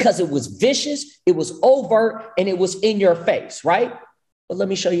wrong because it was vicious, it was overt, and it was in your face, right? But let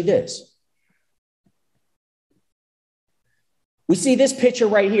me show you this. We see this picture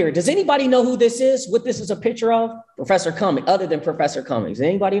right here. Does anybody know who this is? What this is a picture of? Professor Cummings, other than Professor Cummings.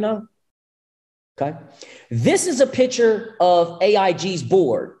 Anybody know? Okay. This is a picture of AIG's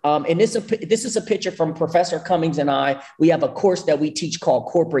board. And this is a picture from Professor Cummings and I. We have a course that we teach called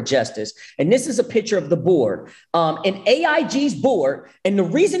Corporate Justice. And this is a picture of the board. And AIG's board, and the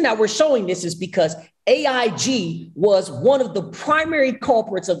reason that we're showing this is because AIG was one of the primary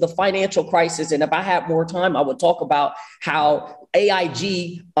culprits of the financial crisis. And if I had more time, I would talk about how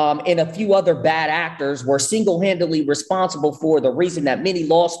AIG and a few other bad actors were single-handedly responsible for the reason that many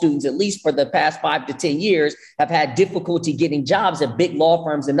law students, at least for the past 5 to 10 years, have had difficulty getting jobs at big law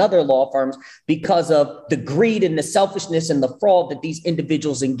firms and other law firms because of the greed and the selfishness and the fraud that these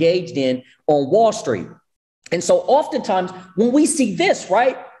individuals engaged in on Wall Street. And so oftentimes when we see this,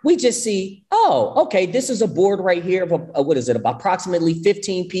 right, we just see, oh, okay, this is a board right here of about approximately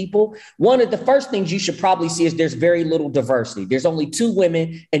 15 people. One of the first things you should probably see is there's very little diversity. There's only 2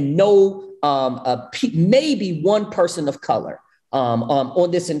 women and no, maybe one person of color.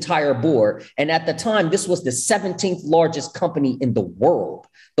 on this entire board. And at the time, this was the 17th largest company in the world,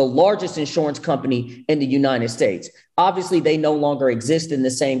 the largest insurance company in the United States. Obviously, they no longer exist in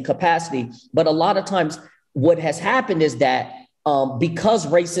the same capacity, but a lot of times what has happened is that because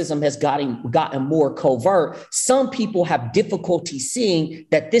racism has gotten more covert, some people have difficulty seeing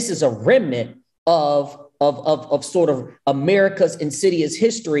that this is a remnant of sort of America's insidious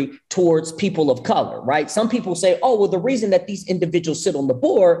history towards people of color, right? Some people say, oh, well, the reason that these individuals sit on the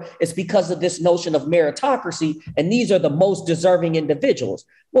board is because of this notion of meritocracy, and these are the most deserving individuals.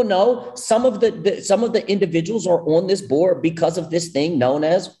 Well, no, some of the individuals are on this board because of this thing known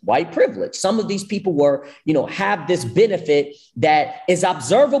as white privilege. Some of these people have this benefit that is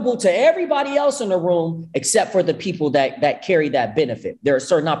observable to everybody else in the room, except for the people that carry that benefit. There are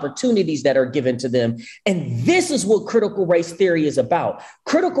certain opportunities that are given to them. And this is what critical race theory is about.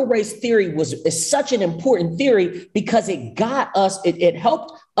 Critical race theory is such an important theory because it got us, it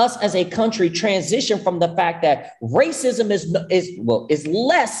helped us as a country transition from the fact that racism is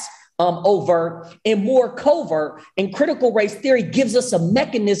less overt and more covert, and critical race theory gives us a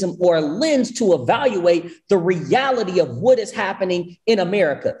mechanism or a lens to evaluate the reality of what is happening in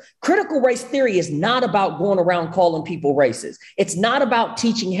America. Critical race theory is not about going around calling people racist. It's not about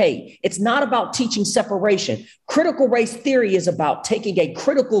teaching hate. It's not about teaching separation. Critical race theory is about taking a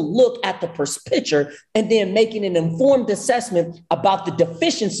critical look at the picture and then making an informed assessment about the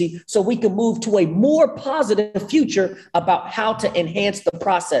deficiency so we can move to a more positive future about how to enhance the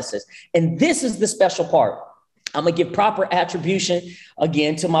processes. And this is the special part. I'm going to give proper attribution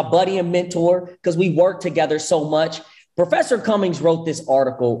again to my buddy and mentor because we work together so much. Professor Cummings wrote this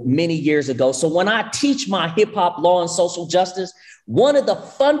article many years ago. So when I teach my hip hop law and social justice, one of the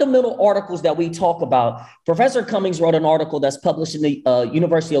fundamental articles that we talk about, Professor Cummings wrote an article that's published in the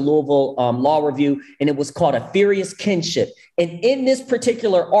University of Louisville Law Review, and it was called A Furious Kinship. And in this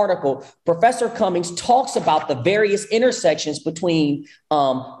particular article, Professor Cummings talks about the various intersections between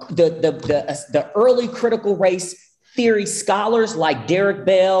the early critical race theory scholars like Derek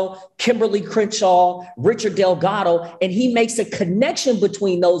Bell, Kimberly Crenshaw, Richard Delgado, and he makes a connection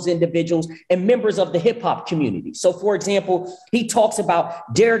between those individuals and members of the hip hop community. So, for example, he talks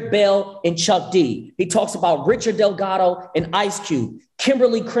about Derek Bell and Chuck D. He talks about Richard Delgado and Ice Cube,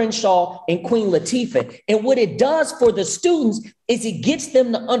 Kimberly Crenshaw and Queen Latifah. And what it does for the students is it gets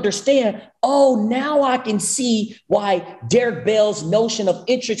them to understand, oh, now I can see why Derek Bell's notion of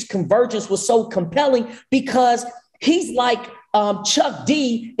interest convergence was so compelling, because he's like Chuck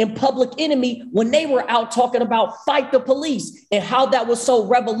D in Public Enemy when they were out talking about fight the police and how that was so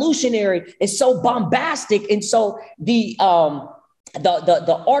revolutionary and so bombastic. And so the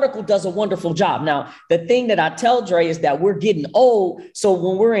article does a wonderful job. Now, the thing that I tell Dre is that we're getting old. So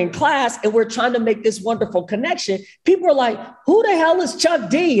when we're in class and we're trying to make this wonderful connection, people are like, who the hell is Chuck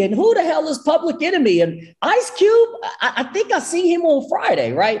D? And who the hell is Public Enemy? And Ice Cube, I think I see him on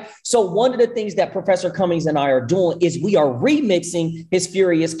Friday, right? So one of the things that Professor Cummings and I are doing is we are remixing his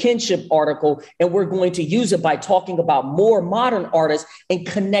Furious Kinship article, and we're going to use it by talking about more modern artists and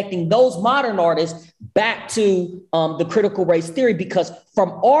connecting those modern artists back to the critical race theory. Because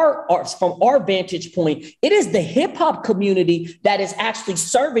from our vantage point, it is the hip hop community that is actually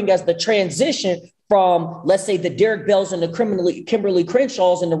serving as the transition from, let's say, the Derek Bells and the Kimberly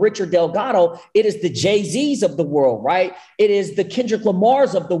Crenshaws and the Richard Delgado. It is the Jay-Z's of the world, right? It is the Kendrick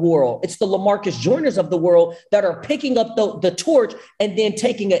Lamars of the world. It's the LaMarcus Joyners of the world that are picking up the torch and then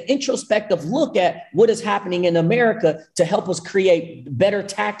taking an introspective look at what is happening in America to help us create better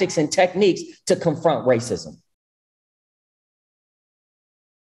tactics and techniques to confront racism.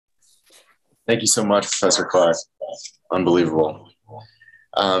 Thank you so much, Professor Clark. Unbelievable.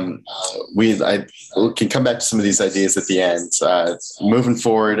 I can come back to some of these ideas at the end. Moving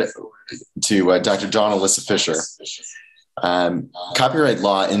forward to Dr. Dawn Alyssa Fisher. Copyright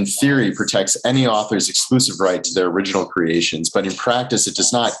law, in theory, protects any author's exclusive right to their original creations, but in practice, it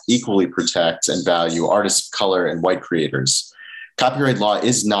does not equally protect and value artists of color and white creators. Copyright law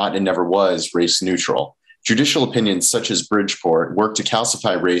is not and never was race neutral. Judicial opinions such as Bridgeport work to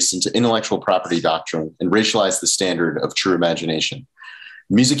calcify race into intellectual property doctrine and racialize the standard of true imagination.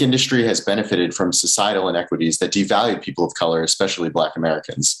 The music industry has benefited from societal inequities that devalued people of color, especially Black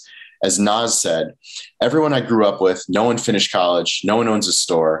Americans. As Nas said, everyone I grew up with, no one finished college, no one owns a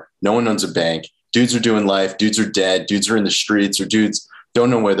store, no one owns a bank, dudes are doing life, dudes are dead, dudes are in the streets, or dudes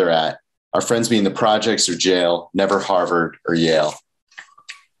don't know where they're at. Our friends be in the projects or jail, never Harvard or Yale.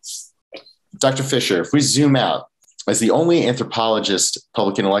 Dr. Fisher, if we zoom out, as the only anthropologist,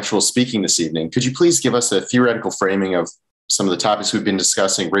 public intellectual speaking this evening, could you please give us a theoretical framing of some of the topics we've been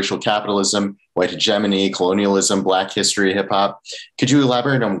discussing: racial capitalism, white hegemony, colonialism, Black history, hip hop. Could you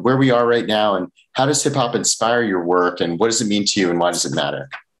elaborate on where we are right now and how does hip hop inspire your work and what does it mean to you and why does it matter?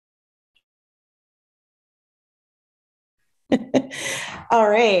 All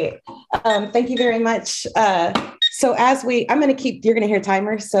right. Thank you very much. So you're going to hear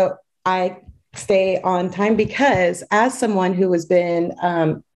timers. So I stay on time because as someone who has been,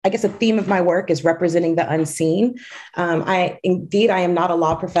 I guess a theme of my work is representing the unseen. I am not a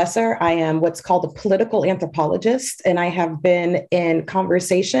law professor. I am what's called a political anthropologist. And I have been in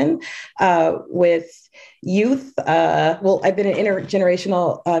conversation with youth. I've been in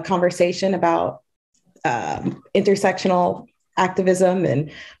intergenerational conversation about intersectional activism and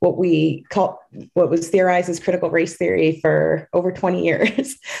what was theorized as critical race theory for over 20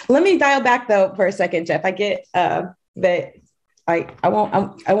 years. Let me dial back though for a second, Jeff. I get that I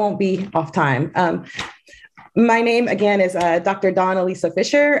won't be off time. My name again is Dr. Dawn Elisa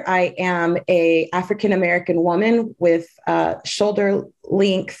Fisher. I am a African-American woman with shoulder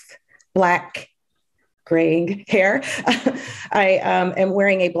length Black graying hair. I am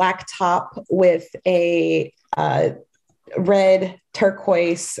wearing a Black top with a red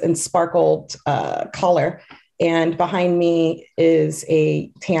turquoise and sparkled collar. And behind me is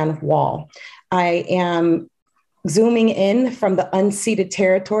a tan wall. I am zooming in from the unceded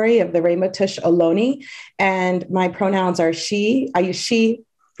territory of the Ramaytush Ohlone, and my pronouns are she. I use she,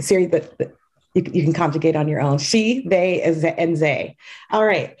 Siri, but you can conjugate on your own. She, they, and they. All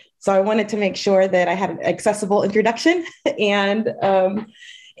right. So I wanted to make sure that I had an accessible introduction, and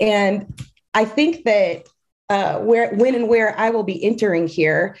I think that when and where I will be entering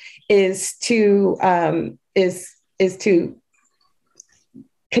here is to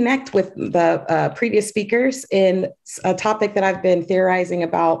connect with the previous speakers in a topic that I've been theorizing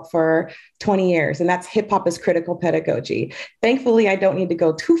about for 20 years, and that's hip hop as critical pedagogy. Thankfully, I don't need to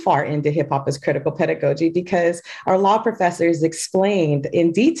go too far into hip hop as critical pedagogy because our law professors explained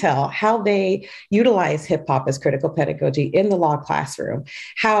in detail how they utilize hip hop as critical pedagogy in the law classroom,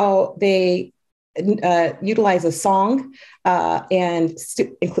 how they utilize a song and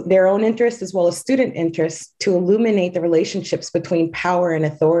their own interest as well as student interest to illuminate the relationships between power and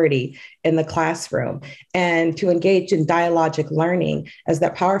authority in the classroom and to engage in dialogic learning, as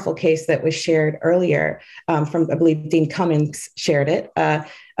that powerful case that was shared earlier from, I believe Dean Cummings shared it,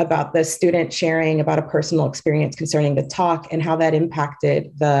 about the student sharing about a personal experience concerning the talk and how that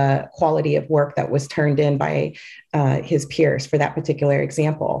impacted the quality of work that was turned in by his peers for that particular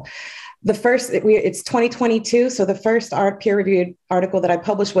example. It's 2022, so the first peer-reviewed article that I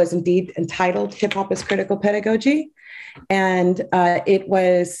published was indeed entitled "Hip Hop as Critical Pedagogy," and it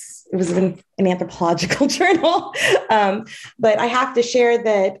was in an anthropological journal. But I have to share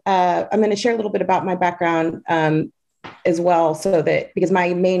that I'm going to share a little bit about my background as well, so that because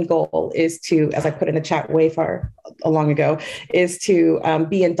my main goal is to, as I put in the chat way far long ago, is to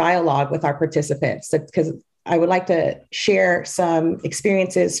be in dialogue with our participants, because I would like to share some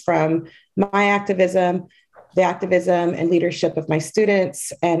experiences from my activism, the activism and leadership of my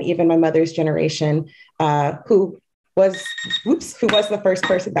students, and even my mother's generation, who was the first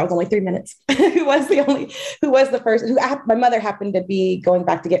person, that was only 3 minutes, who was the first, my mother happened to be going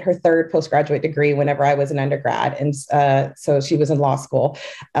back to get her third postgraduate degree whenever I was an undergrad. And so she was in law school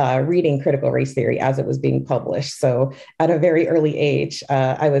reading critical race theory as it was being published. So at a very early age,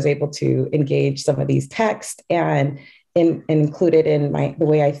 I was able to engage some of these texts and include it in the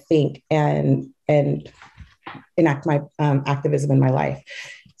way I think and enact my activism in my life.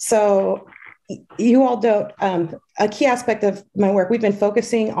 So you all don't, a key aspect of my work, we've been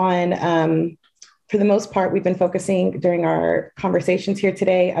focusing on, for the most part, we've been focusing during our conversations here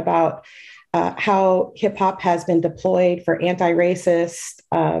today about how hip hop has been deployed for anti-racist,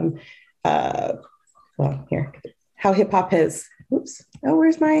 how hip hop has, oh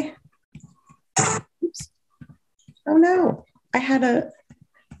no,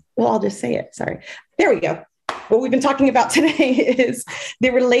 I'll just say it, sorry. There we go. What we've been talking about today is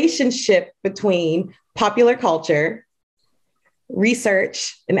the relationship between popular culture,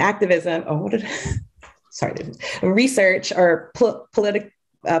 research, and activism. Research or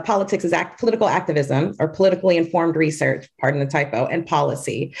politics is political activism or politically informed research, pardon the typo, and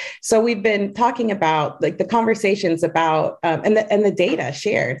policy. So we've been talking about like the conversations about and the data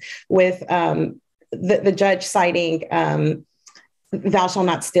shared with the judge citing thou shalt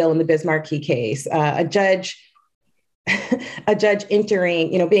not steal in the Bismarcky case, a judge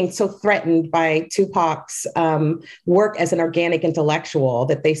entering, being so threatened by Tupac's work as an organic intellectual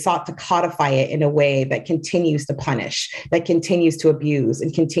that they sought to codify it in a way that continues to punish, that continues to abuse,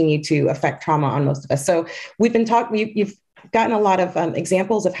 and continue to affect trauma on most of us. So we've been talking, gotten a lot of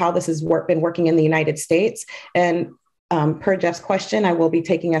examples of how this has been working in the United States. And per Jeff's question, I'll be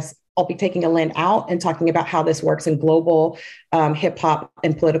taking a lens out and talking about how this works in global hip hop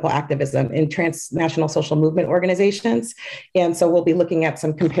and political activism in transnational social movement organizations. And so we'll be looking at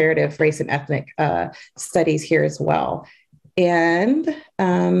some comparative race and ethnic studies here as well. And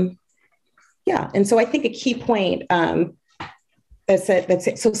and so I think a key point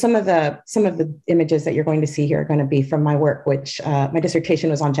so some of the images that you're going to see here are going to be from my work, which my dissertation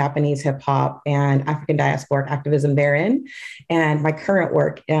was on Japanese hip hop and African diasporic activism therein. And my current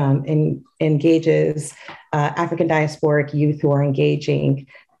work engages African diasporic youth who are engaging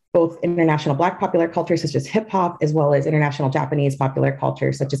both international Black popular culture, such as hip hop, as well as international Japanese popular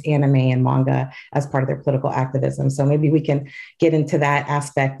culture, such as anime and manga, as part of their political activism. So maybe we can get into that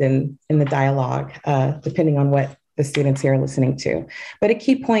aspect in the dialogue, depending on what the students here are listening to. But a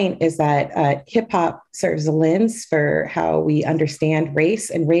key point is that hip hop serves a lens for how we understand race.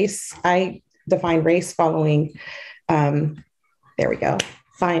 And race, I define race following, following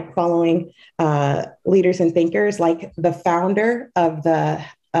leaders and thinkers like the founder of the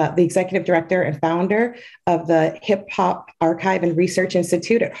executive director and founder of the Hip Hop Archive and Research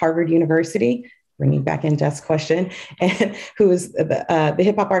Institute at Harvard University, bringing back in Jeff's question, and who is the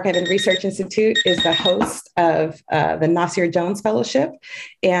Hip Hop Archive and Research Institute is the host of the Nasir Jones Fellowship.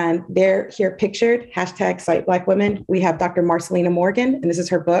 And they're here pictured, #Cite Black Women. We have Dr. Marcelina Morgan, and this is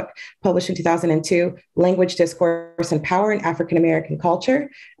her book published in 2002, Language, Discourse, and Power in African-American Culture.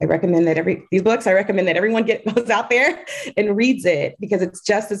 I recommend that everyone goes out there and reads it, because it's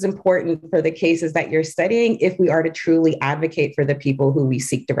just as important for the cases that you're studying if we are to truly advocate for the people who we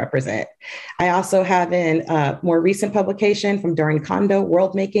seek to represent. I also have in a more recent publication from Doran Kondo,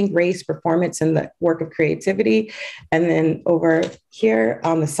 World Making, Race, Performance, and the Work of Creativity. And then over here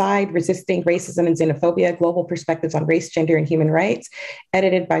on the side, Resisting Racism and Xenophobia, Global Perspectives on Race, Gender, and Human Rights,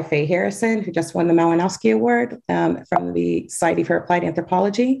 edited by Faye Harrison, who just won the Malinowski Award from the Society for Applied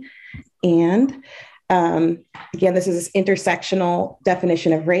Anthropology. And again, this is this intersectional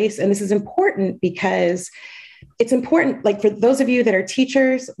definition of race. And this is important because it's important, like for those of you that are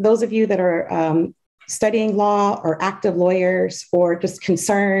teachers, those of you that are studying law or active lawyers or just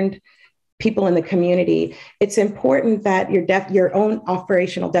concerned people in the community, it's important that your own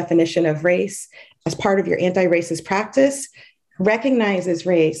operational definition of race as part of your anti-racist practice recognizes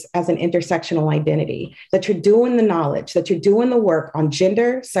race as an intersectional identity, that you're doing the knowledge, that you're doing the work on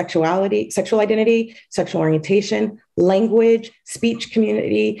gender, sexuality, sexual identity, sexual orientation, language, speech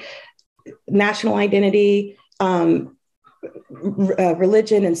community, national identity,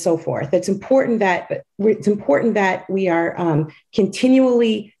 religion, and so forth. It's important that we are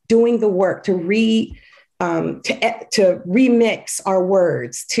continually doing the work to remix our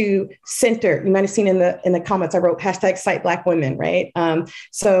words, to center. You might have seen in the comments I wrote #Cite Black Women, right?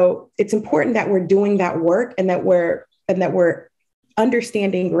 So it's important that we're doing that work, and that we're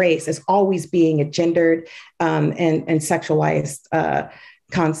understanding race as always being a gendered and sexualized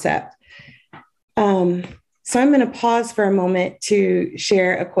concept. So I'm going to pause for a moment to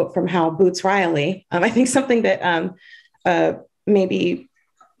share a quote from Hal Boots Riley. I think something that maybe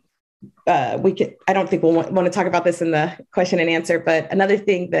we could, I don't think we'll want to talk about this in the question and answer, but another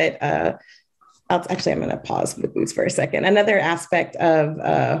thing that I'm going to pause with Boots for a second. Another aspect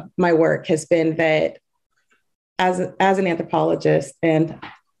of my work has been that as an anthropologist, and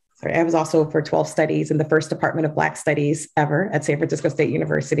I was also for 12 studies in the first department of Black Studies ever at San Francisco State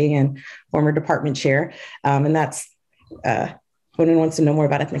University, and former department chair. And that's when anyone wants to know more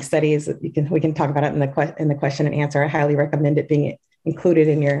about ethnic studies, we can talk about it in the question and answer. I highly recommend it being included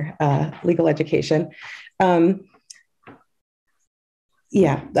in your legal education. I want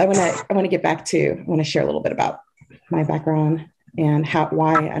to share a little bit about my background and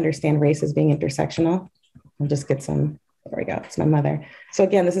why I understand race as being intersectional. I'll just get some. There we go. It's my mother. So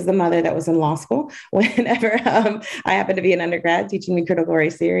again, this is the mother that was in law school whenever I happened to be an undergrad teaching me critical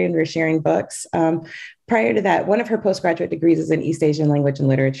race theory, and we were sharing books. Prior to that, one of her postgraduate degrees is in East Asian language and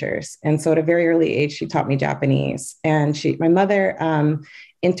literatures. And so at a very early age, she taught me Japanese. And my mother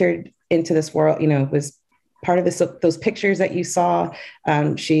entered into this world, was part of those pictures that you saw.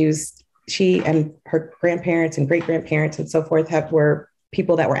 She and her grandparents and great grandparents and so forth were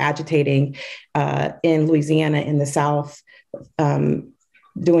people that were agitating in Louisiana in the South,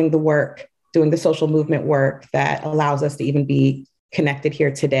 doing the social movement work that allows us to even be connected here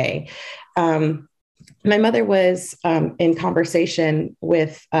today. My mother was in conversation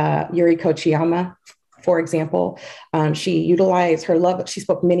with Yuri Kochiyama, for example. She utilized her love. She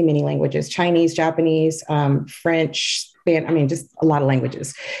spoke many, many languages: Chinese, Japanese, French, just a lot of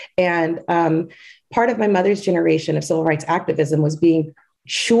languages. And part of my mother's generation of civil rights activism was being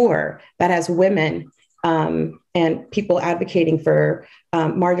sure that as women and people advocating for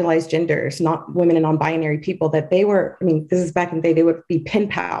marginalized genders, not women and non-binary people, that they were, this is back in the day, they would be pen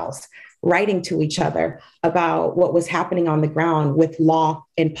pals writing to each other about what was happening on the ground with law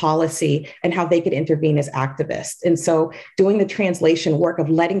and policy and how they could intervene as activists. And so doing the translation work of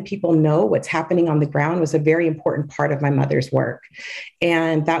letting people know what's happening on the ground was a very important part of my mother's work.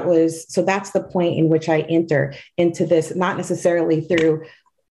 And that's the point in which I enter into this, not necessarily through,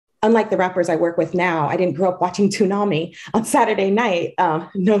 unlike the rappers I work with now, I didn't grow up watching Toonami on Saturday night.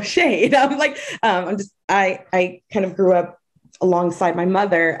 No shade. I kind of grew up alongside my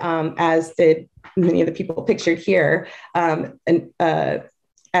mother, as did many of the people pictured here, without an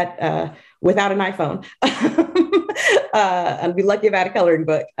iPhone. I'd be lucky if I had a coloring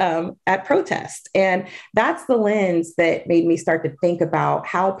book at protest. And that's the lens that made me start to think about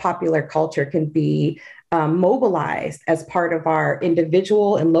how popular culture can be mobilized as part of our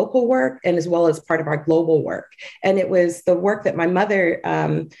individual and local work, and as well as part of our global work. And it was the work that my mother,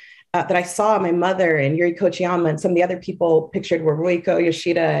 that I saw my mother and Yuri Kochiyama and some of the other people pictured were Ruiko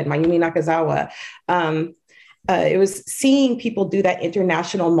Yoshida and Mayumi Nakazawa. It was seeing people do that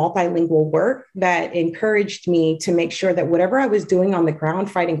international multilingual work that encouraged me to make sure that whatever I was doing on the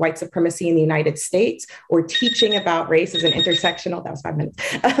ground, fighting white supremacy in the United States, or teaching about race as an intersectional, that was 5 minutes,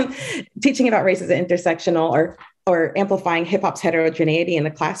 teaching about race as an intersectional or amplifying hip hop's heterogeneity in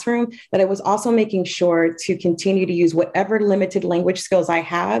the classroom, that I was also making sure to continue to use whatever limited language skills I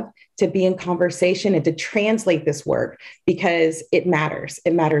have to be in conversation and to translate this work, because it matters.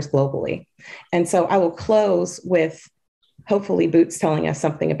 It matters globally. And so I will close with hopefully Boots telling us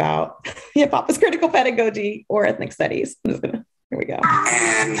something about hip hop as critical pedagogy or ethnic studies. Here we go.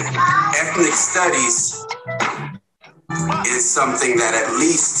 And ethnic studies is something that, at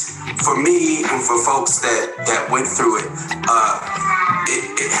least for me and for folks that went through it,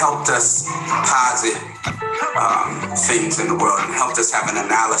 it helped us posit things in the world and helped us have an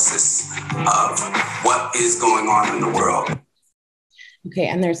analysis of what is going on in the world. Okay,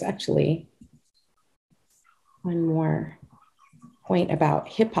 and there's actually one more point about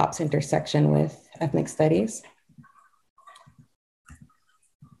hip hop's intersection with ethnic studies.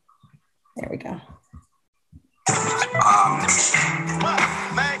 There we go.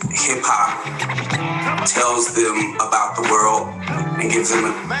 Hip hop tells them about the world and gives them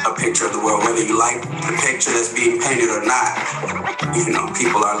a picture of the world, whether you like the picture that's being painted or not.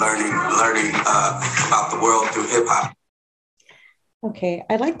 People are learning about the world through hip hop. Okay,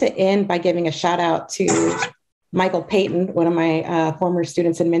 I'd like to end by giving a shout out to Michael Payton, one of my former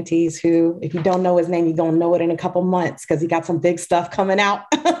students and mentees, who, if you don't know his name, you're going to know it in a couple months, because he got some big stuff coming out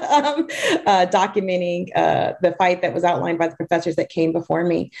documenting the fight that was outlined by the professors that came before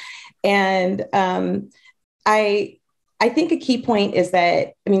me. And I think a key point is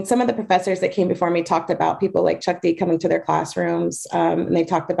that, some of the professors that came before me talked about people like Chuck D coming to their classrooms, and they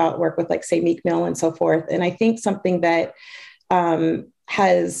talked about work with like, say, Meek Mill and so forth. And I think something that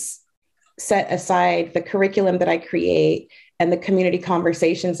has set aside the curriculum that I create and the community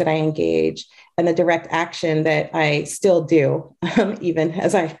conversations that I engage and the direct action that I still do, even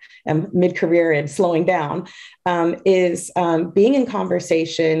as I am mid-career and slowing down, is being in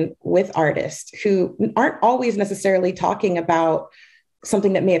conversation with artists who aren't always necessarily talking about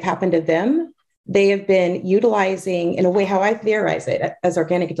something that may have happened to them. They have been utilizing, in a way, how I theorize it as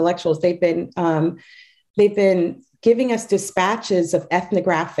organic intellectuals, they've been giving us dispatches of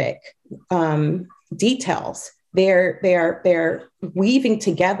ethnographic details. They're weaving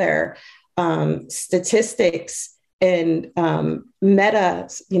together statistics and meta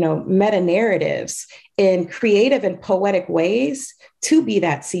narratives in creative and poetic ways to be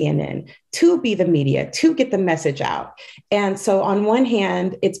that CNN, to be the media, to get the message out. And so, on one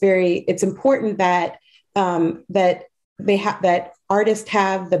hand, it's important that that artists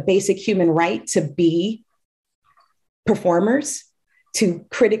have the basic human right to be performers, to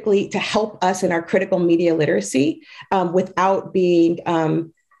help us in our critical media literacy without being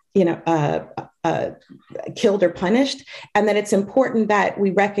killed or punished. And that it's important that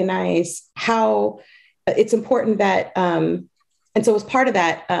we recognize how it's important that, and so as part of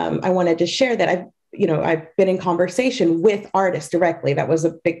that, I wanted to share that I've been in conversation with artists directly. That was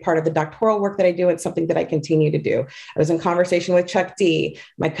a big part of the doctoral work that I do. It's something that I continue to do. I was in conversation with Chuck D.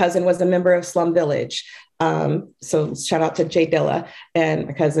 My cousin was a member of Slum Village. So shout out to Jay Dilla, and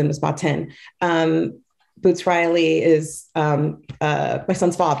my cousin is Baten. Boots Riley is my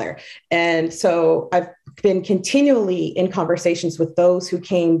son's father. And so I've been continually in conversations with those who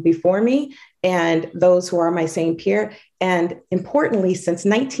came before me and those who are my same peer. And importantly, since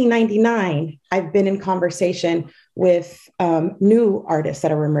 1999, I've been in conversation with new artists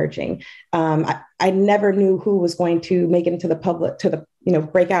that are emerging. I never knew who was going to make it into the public,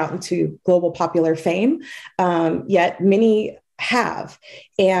 break out into global popular fame, yet many have.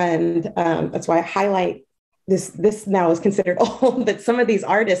 And that's why I highlight this now is considered old, that some of these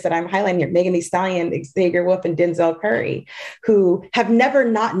artists that I'm highlighting here, Megan Thee Stallion, Xavier Wolf, and Denzel Curry, who have never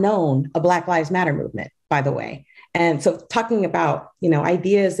not known a Black Lives Matter movement, by the way. And so talking about,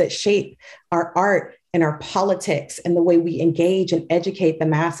 ideas that shape our art and our politics and the way we engage and educate the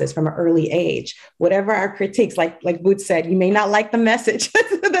masses from an early age, whatever our critiques, like Boots said, you may not like the message.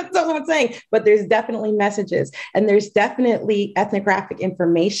 That's all I'm saying, but there's definitely messages, and there's definitely ethnographic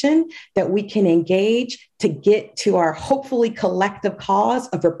information that we can engage to get to our hopefully collective cause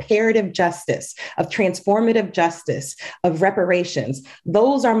of reparative justice, of transformative justice, of reparations.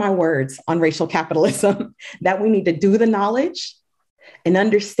 Those are my words on racial capitalism, that we need to do the knowledge and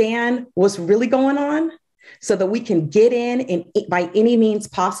understand what's really going on so that we can get in by any means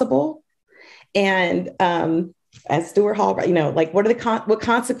possible. And as Stuart Hall, what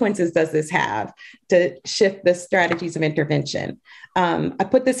consequences does this have to shift the strategies of intervention? I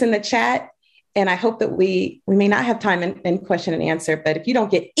put this in the chat, and I hope that we may not have time in question and answer, but if you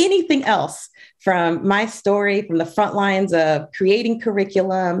don't get anything else from my story, from the front lines of creating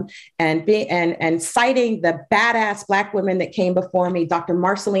curriculum and citing the badass Black women that came before me, Dr.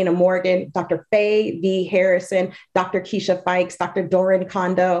 Marcelina Morgan, Dr. Faye V. Harrison, Dr. Keisha Fikes, Dr. Doran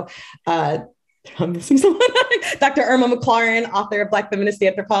Kondo, I'm missing someone. Dr. Irma McLaurin, author of Black Feminist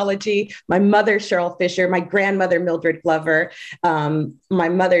Anthropology, my mother, Cheryl Fisher, my grandmother, Mildred Glover, my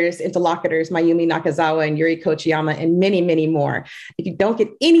mother's interlocutors, Mayumi Nakazawa and Yuri Kochiyama, and many, many more. If you don't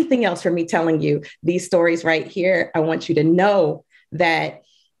get anything else from me telling you these stories right here, I want you to know that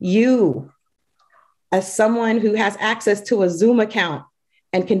you, as someone who has access to a Zoom account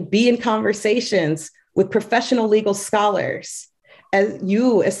and can be in conversations with professional legal scholars,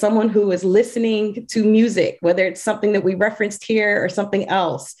 as someone who is listening to music, whether it's something that we referenced here or something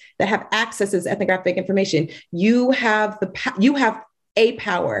else, that have access to this ethnographic information, you have a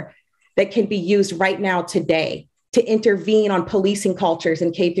power that can be used right now today to intervene on policing cultures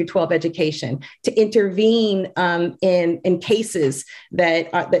in K through 12 education, to intervene in cases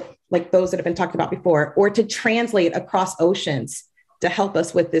that like those that have been talked about before, or to translate across oceans to help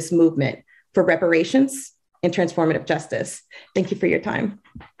us with this movement for reparations and transformative justice. Thank you for your time.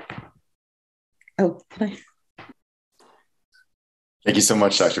 Oh, can I? Thank you so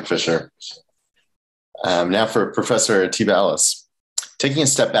much, Dr. Fisher. Now for Professor Atiba Ellis. Taking a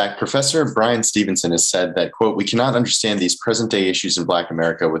step back, Professor Brian Stevenson has said that, quote, "We cannot understand these present day issues in Black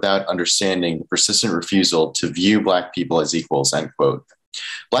America without understanding the persistent refusal to view Black people as equals," end quote.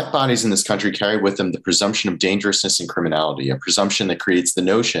 Black bodies in this country carry with them the presumption of dangerousness and criminality, a presumption that creates the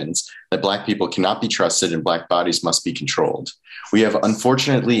notions that Black people cannot be trusted and Black bodies must be controlled. We have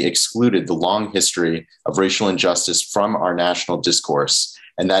unfortunately excluded the long history of racial injustice from our national discourse,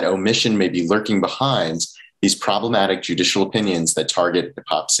 and that omission may be lurking behind these problematic judicial opinions that target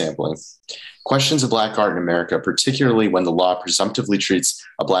hip-hop sampling. Questions of Black art in America, particularly when the law presumptively treats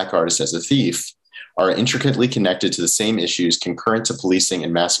a Black artist as a thief, are intricately connected to the same issues concurrent to policing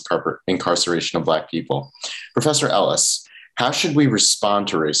and mass incarceration of Black people. Professor Ellis, how should we respond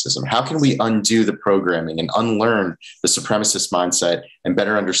to racism? How can we undo the programming and unlearn the supremacist mindset and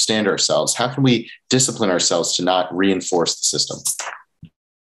better understand ourselves? How can we discipline ourselves to not reinforce the system?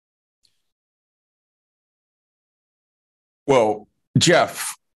 Well,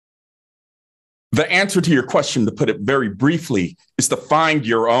 Jeff, the answer to your question, to put it very briefly, is to find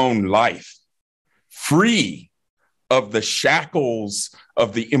your own life, free of the shackles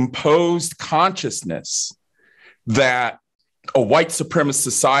of the imposed consciousness that a white supremacist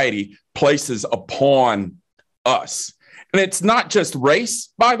society places upon us. And it's not just race,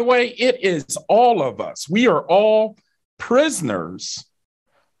 by the way, it is all of us. We are all prisoners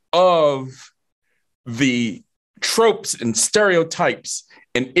of the tropes and stereotypes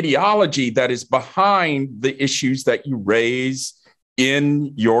and ideology that is behind the issues that you raise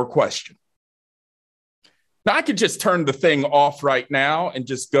in your question. Now, I could just turn the thing off right now and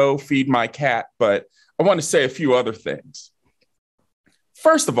just go feed my cat, but I want to say a few other things.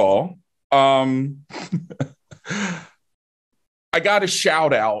 First of all, I got a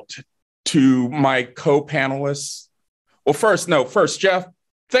shout out to my co-panelists. Well, first, Jeff,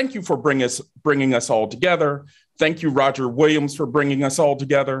 thank you for bringing us all together. Thank you, Roger Williams, for bringing us all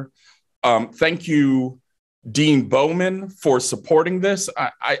together. Thank you, Dean Bowman, for supporting this.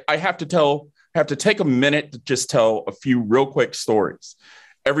 I have to take a minute to just tell a few real quick stories.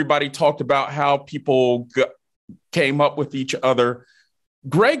 Everybody talked about how people came up with each other.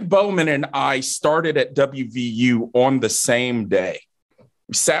 Greg Bowman and I started at WVU on the same day.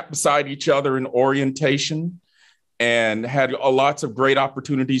 We sat beside each other in orientation and had lots of great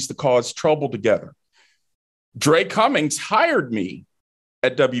opportunities to cause trouble together. Dre Cummings hired me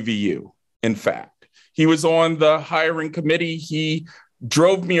at WVU, in fact. He was on the hiring committee. He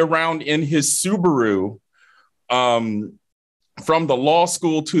drove me around in his Subaru from the law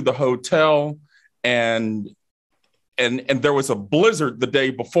school to the hotel, and there was a blizzard the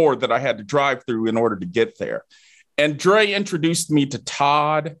day before that I had to drive through in order to get there. And Dre introduced me to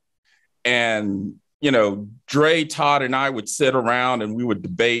Todd, and Dre, Todd, and I would sit around and we would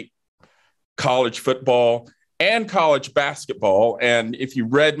debate college football and college basketball. And if you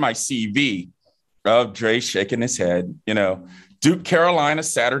read my CV, Dre shaking his head, Duke, Carolina,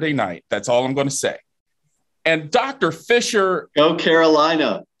 Saturday night. That's all I'm going to say. And Dr. Fisher. Go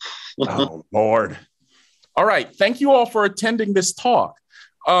Carolina. Oh, Lord. All right. Thank you all for attending this talk.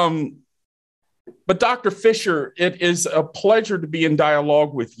 But Dr. Fisher, it is a pleasure to be in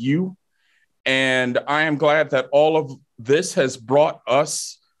dialogue with you. And I am glad that all of this has brought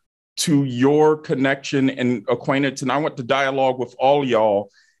us to your connection and acquaintance. And I want to dialogue with all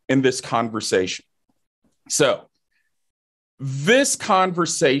y'all in this conversation. So this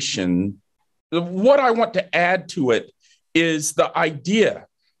conversation, what I want to add to it is the idea,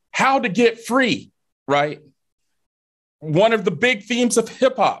 how to get free, right? One of the big themes of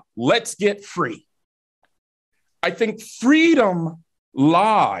hip hop, let's get free. I think freedom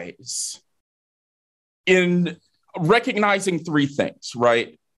lies in recognizing three things,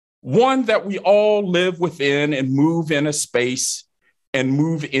 right? One, that we all live within and move in a space and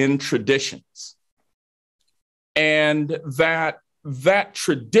move in traditions. And that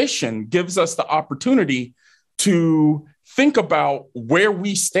tradition gives us the opportunity to think about where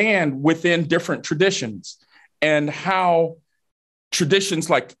we stand within different traditions and how traditions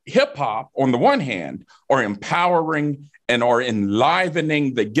like hip hop, on the one hand, are empowering and are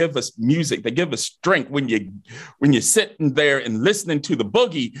enlivening. They give us music. They give us strength. When you're sitting there and listening to the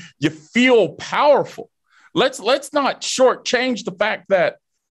boogie, you feel powerful. Let's not shortchange the fact that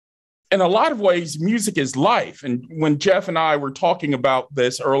in a lot of ways, music is life. And when Jeff and I were talking about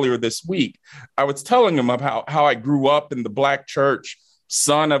this earlier this week, I was telling him about how I grew up in the Black church,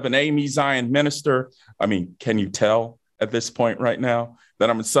 son of an AME Zion minister. I mean, can you tell at this point right now that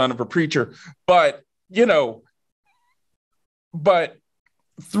I'm a son of a preacher? But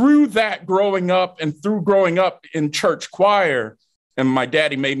through that growing up and through growing up in church choir, and my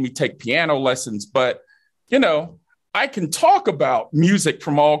daddy made me take piano lessons, but, I can talk about music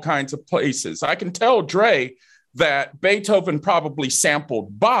from all kinds of places. I can tell Dre that Beethoven probably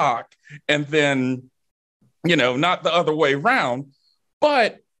sampled Bach and then, not the other way around.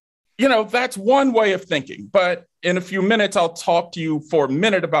 But, that's one way of thinking. But in a few minutes, I'll talk to you for a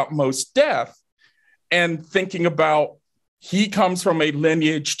minute about Mos Def and thinking about he comes from a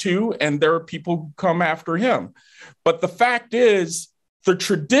lineage too, and there are people who come after him. But the fact is, the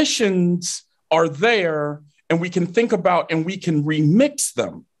traditions are there, and we can think about and we can remix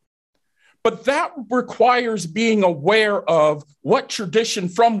them. But that requires being aware of what tradition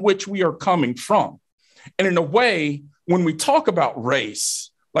from which we are coming from. And in a way, when we talk about race,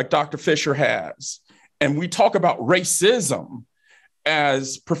 like Dr. Fisher has, and we talk about racism,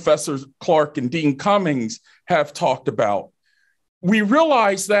 as Professors Clark and Dean Cummings have talked about, we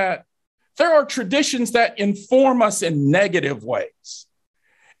realize that there are traditions that inform us in negative ways.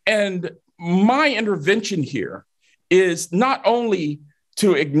 And my intervention here is not only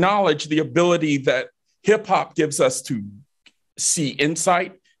to acknowledge the ability that hip hop gives us to see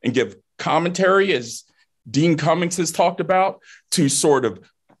insight and give commentary, as Dean Cummings has talked about, to sort of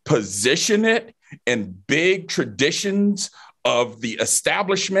position it in big traditions of the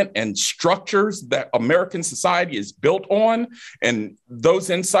establishment and structures that American society is built on, and those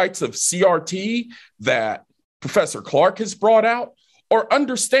insights of CRT that Professor Clark has brought out, or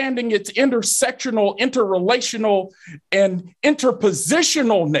understanding its intersectional, interrelational, and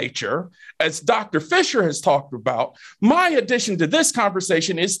interpositional nature, as Dr. Fisher has talked about. My addition to this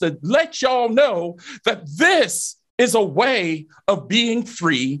conversation is to let y'all know that this is a way of being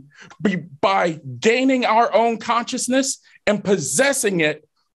free by gaining our own consciousness and possessing it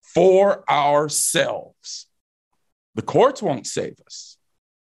for ourselves. The courts won't save us.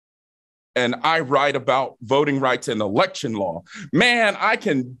 And I write about voting rights and election law. Man, I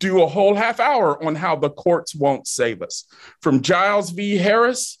can do a whole half hour on how the courts won't save us. From Giles v.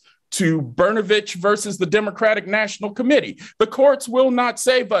 Harris to Brnovich versus the Democratic National Committee. The courts will not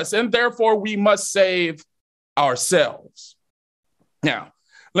save us, and therefore we must save ourselves. Now,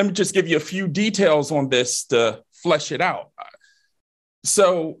 let me just give you a few details on this to flesh it out.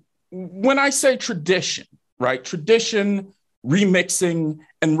 So when I say tradition, right, tradition, remixing,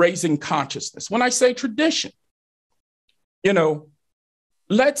 and raising consciousness, when I say tradition, you know,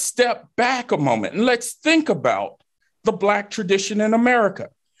 let's step back a moment and let's think about the Black tradition in America.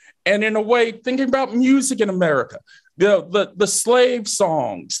 And in a way, thinking about music in America, the slave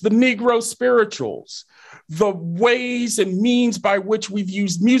songs, the Negro spirituals, the ways and means by which we've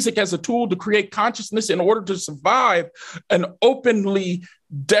used music as a tool to create consciousness in order to survive an openly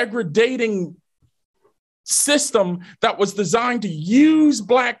degrading system that was designed to use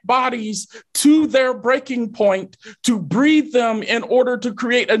Black bodies to their breaking point, to breed them in order to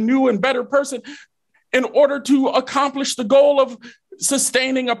create a new and better person, in order to accomplish the goal of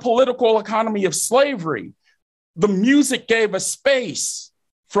sustaining a political economy of slavery. The music gave us space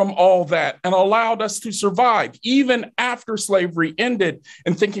from all that and allowed us to survive. Even after slavery ended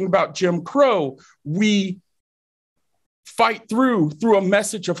and thinking about Jim Crow, we fight through a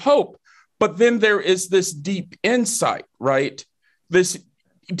message of hope. But then there is this deep insight, right? This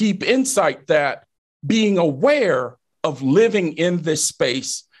deep insight that being aware of living in this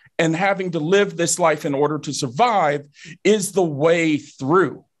space and having to live this life in order to survive is the way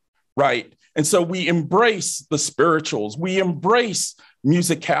through, right? And so we embrace the spirituals, we embrace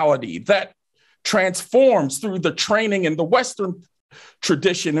musicality that transforms through the training in the Western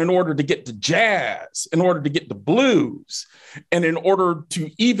tradition in order to get to jazz, in order to get to blues, and in order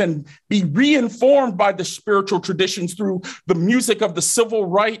to even be reinformed by the spiritual traditions through the music of the civil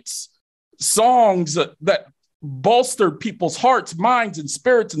rights songs that bolstered people's hearts, minds, and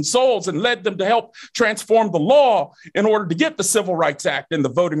spirits and souls and led them to help transform the law in order to get the Civil Rights Act and the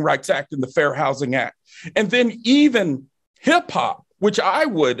Voting Rights Act and the Fair Housing Act. And then even hip hop, which I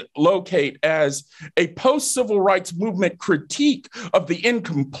would locate as a post-civil rights movement critique of the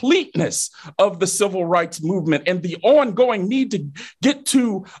incompleteness of the civil rights movement and the ongoing need to get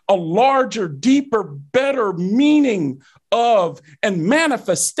to a larger, deeper, better meaning of and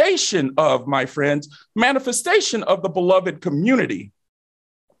manifestation of, my friends, manifestation of the beloved community.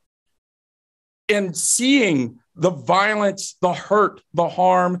 And seeing the violence, the hurt, the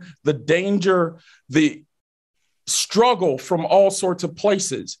harm, the danger, the struggle from all sorts of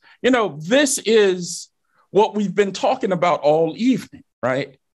places. You know, this is what we've been talking about all evening,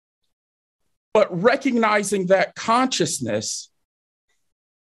 right? But recognizing that consciousness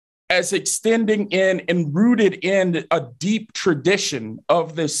as extending in and rooted in a deep tradition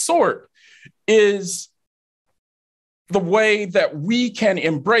of this sort is the way that we can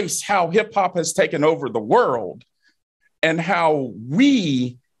embrace how hip hop has taken over the world and how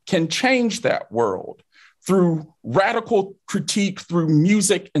we can change that world through radical critique, through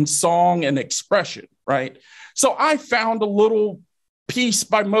music and song and expression, right? So I found a little piece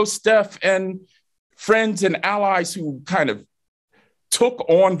by Mos Def and friends and allies who kind of took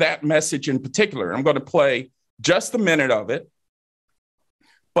on that message in particular. I'm going to play just a minute of it,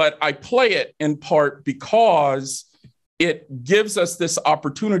 but I play it in part because it gives us this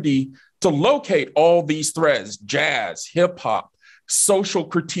opportunity to locate all these threads: jazz, hip hop, social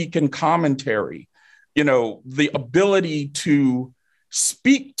critique and commentary, you know, the ability to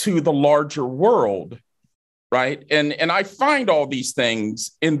speak to the larger world, right? And I find all these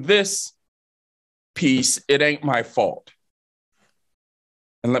things in this piece, It Ain't My Fault.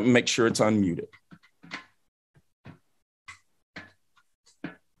 And let me make sure it's unmuted.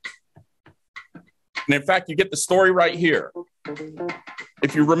 And in fact, you get the story right here.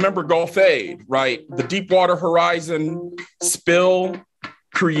 If you remember Gulf Aid, right? The Deepwater Horizon spill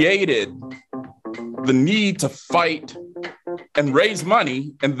created the need to fight and raise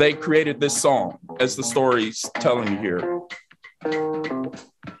money, and they created this song, as the story's telling you here.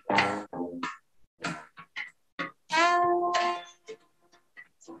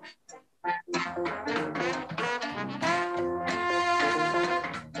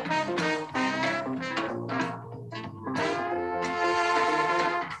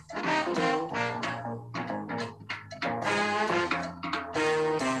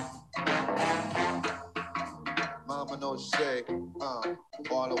 Say,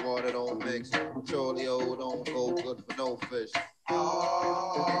 all the water don't mix, petroleum don't go good for no fish.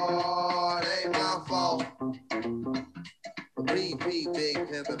 Oh, it ain't my fault. BP, big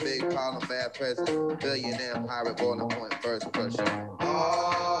pimpin', big problem, bad president, billionaire, pirate, boiling point, first question.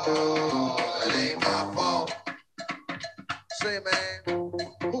 Oh, it ain't my fault. Say, man,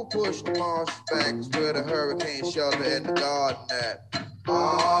 who pushed the marshes back? It's where the hurricane shelter and the garden at.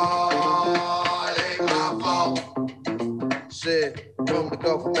 Oh, it ain't my fault. Shit, from the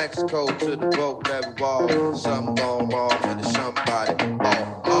go from Mexico to the boat that revolves. Something going wrong and it's somebody.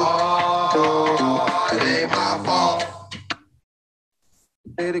 Oh, it ain't my fault.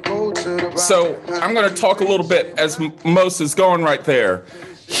 So I'm going to talk a little bit as Mos is going right there.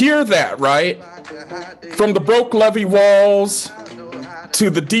 Hear that, right? From the broke levee walls to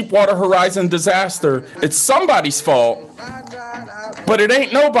the Deepwater Horizon disaster, it's somebody's fault, but it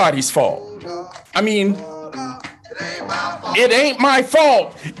ain't nobody's fault. I mean, it ain't my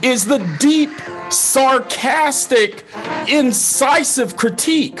fault is the deep, sarcastic, incisive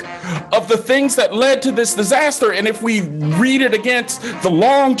critique of the things that led to this disaster. And if we read it against the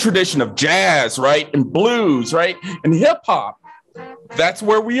long tradition of jazz, right, and blues, right, and hip hop, that's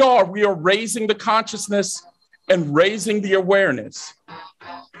where we are. We are raising the consciousness and raising the awareness.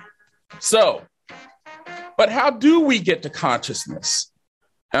 So, but how do we get to consciousness?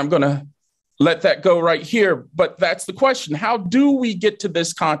 I'm going to let that go right here, but that's the question. How do we get to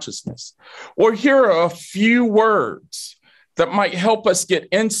this consciousness? Well, here are a few words that might help us get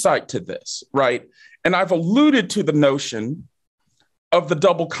insight to this, right? And I've alluded to the notion of the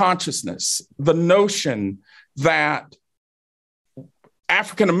double consciousness, the notion that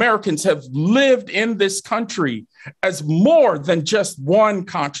African Americans have lived in this country as more than just one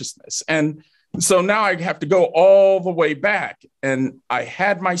consciousness. And so now I have to go all the way back. And I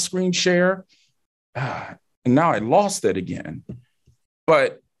had my screen share, and now I lost it again.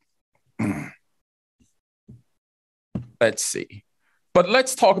 But let's see. But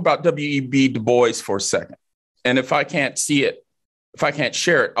let's talk about W.E.B. Du Bois for a second. And if I can't see it, if I can't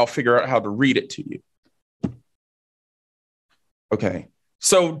share it, I'll figure out how to read it to you. Okay.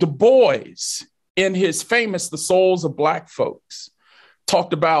 So Du Bois, in his famous The Souls of Black Folks,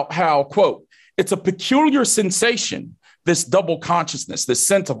 talked about how, quote, it's a peculiar sensation, this double consciousness, this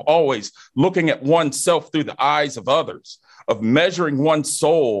sense of always looking at oneself through the eyes of others, of measuring one's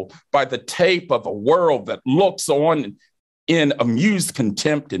soul by the tape of a world that looks on in amused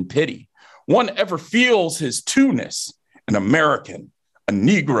contempt and pity. One ever feels his two-ness, an American, a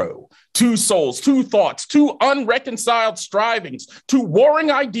Negro, two souls, two thoughts, two unreconciled strivings, two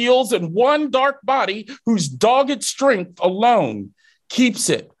warring ideals, and one dark body whose dogged strength alone keeps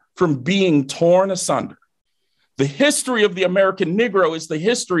it from being torn asunder. The history of the American Negro is the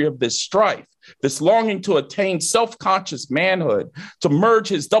history of this strife, this longing to attain self-conscious manhood, to merge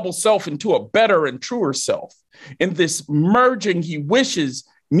his double self into a better and truer self. In this merging, he wishes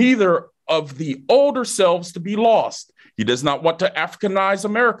neither of the older selves to be lost. He does not want to Africanize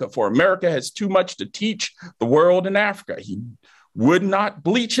America, for America has too much to teach the world in Africa. He would not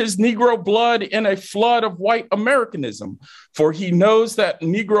bleach his Negro blood in a flood of white Americanism, for he knows that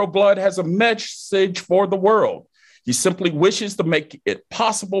Negro blood has a message for the world. He simply wishes to make it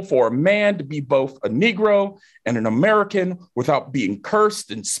possible for a man to be both a Negro and an American without being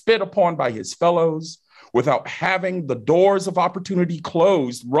cursed and spit upon by his fellows, without having the doors of opportunity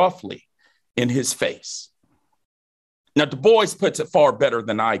closed roughly in his face. Now, Du Bois puts it far better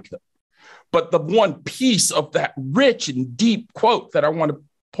than I could. But the one piece of that rich and deep quote that I want to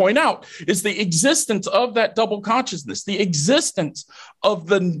point out is the existence of that double consciousness, the existence of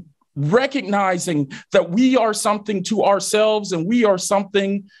the recognizing that we are something to ourselves and we are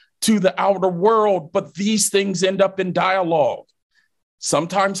something to the outer world, but these things end up in dialogue,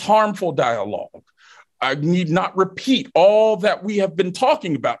 sometimes harmful dialogue. I need not repeat all that we have been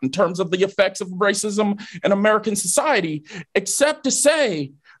talking about in terms of the effects of racism in American society, except to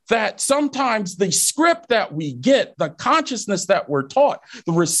say that sometimes the script that we get, the consciousness that we're taught,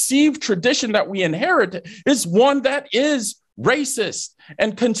 the received tradition that we inherit is one that is racist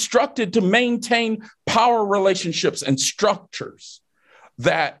and constructed to maintain power relationships and structures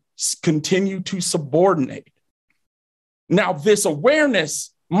that continue to subordinate. Now, this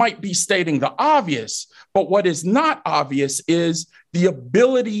awareness might be stating the obvious, but what is not obvious is the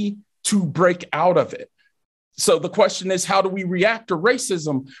ability to break out of it. So the question is, how do we react to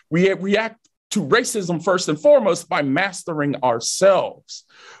racism? We react to racism first and foremost by mastering ourselves,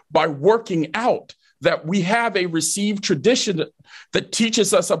 by working out that we have a received tradition that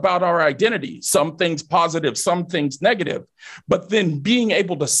teaches us about our identity, some things positive, some things negative, but then being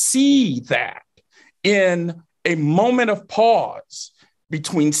able to see that in a moment of pause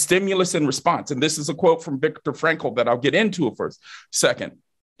between stimulus and response. And this is a quote from Viktor Frankl that I'll get into for a second.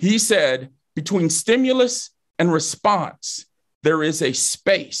 He said, between stimulus and response, there is a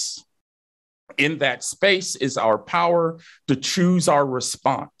space. In that space is our power to choose our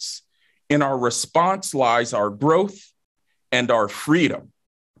response. In our response lies our growth and our freedom.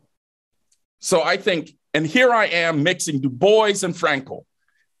 So I think, and here I am mixing Du Bois and Frankl.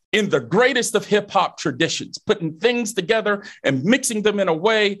 in the greatest of hip hop traditions, putting things together and mixing them in a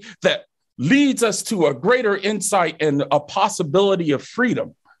way that leads us to a greater insight and a possibility of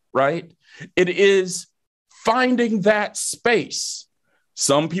freedom, right? It is finding that space.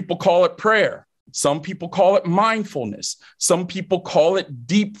 Some people call it prayer. Some people call it mindfulness. Some people call it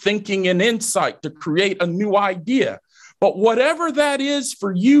deep thinking and insight to create a new idea. But whatever that is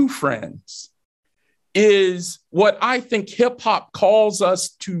for you, friends, is what I think hip hop calls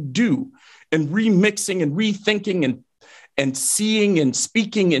us to do in remixing and rethinking and seeing and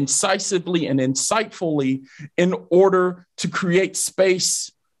speaking incisively and insightfully in order to create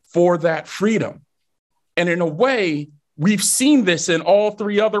space for that freedom. And in a way, we've seen this in all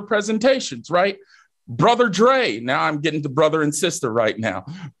three other presentations, right? Brother Dre, now I'm getting to brother and sister right now.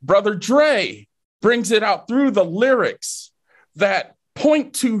 Brother Dre brings it out through the lyrics that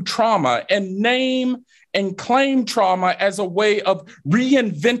point to trauma and name and claim trauma as a way of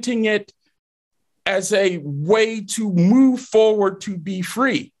reinventing it as a way to move forward to be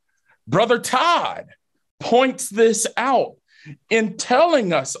free. Brother Todd points this out in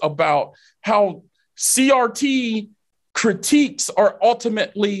telling us about how CRT critiques are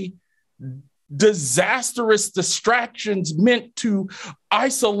ultimately disastrous distractions meant to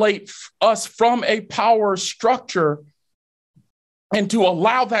isolate us from a power structure and to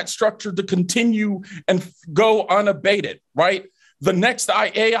allow that structure to continue and go unabated, right? The next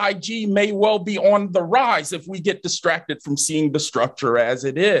AIG may well be on the rise if we get distracted from seeing the structure as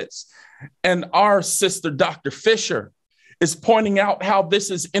it is. And our sister, Dr. Fisher, is pointing out how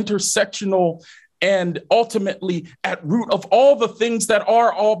this is intersectional and ultimately at root of all the things that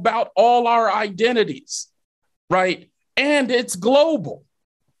are all about all our identities, right? And it's global,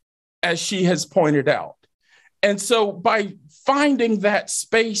 as she has pointed out. And so by finding that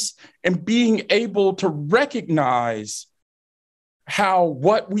space and being able to recognize how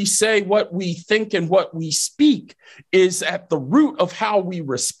what we say, what we think, and what we speak is at the root of how we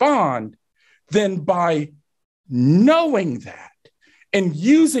respond, then by knowing that and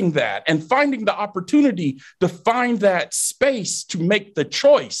using that and finding the opportunity to find that space to make the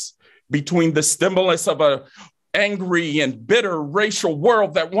choice between the stimulus of an angry and bitter racial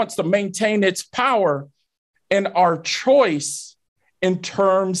world that wants to maintain its power and our choice in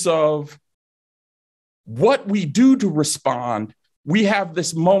terms of what we do to respond, we have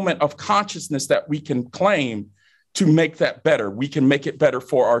this moment of consciousness that we can claim to make that better. We can make it better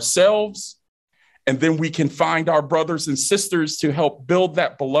for ourselves, and then we can find our brothers and sisters to help build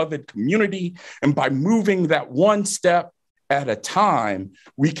that beloved community. And by moving that one step at a time,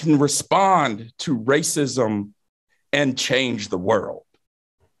 we can respond to racism and change the world.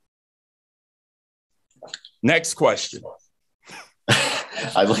 Next question.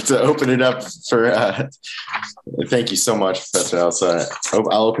 I'd like to open it up for, thank you so much, Professor Elsa.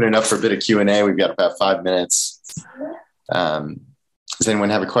 I'll open it up for a bit of Q&A. We've got about 5 minutes. Does anyone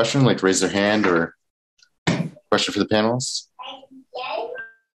have a question, like to raise their hand or question for the panelists?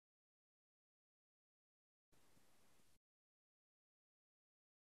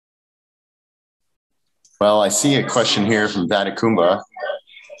 Well, I see a question here from Vadakumba.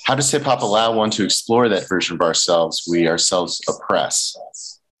 How does hip hop allow one to explore that version of ourselves we ourselves oppress?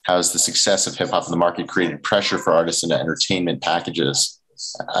 How has the success of hip hop in the market created pressure for artists into entertainment packages?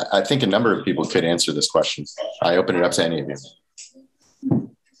 I think a number of people could answer this question. I open it up to any of you.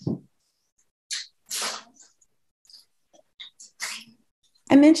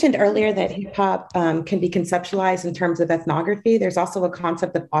 I mentioned earlier that hip hop can be conceptualized in terms of ethnography. There's also a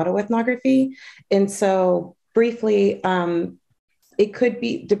concept of autoethnography. And so briefly, it could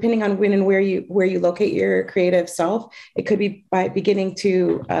be, depending on when and where you locate your creative self, it could be by beginning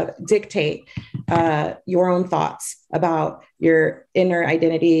to dictate your own thoughts about your inner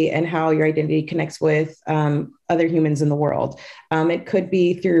identity and how your identity connects with other humans in the world. It could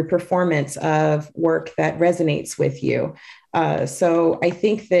be through performance of work that resonates with you. So I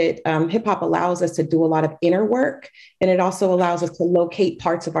think that hip hop allows us to do a lot of inner work, and it also allows us to locate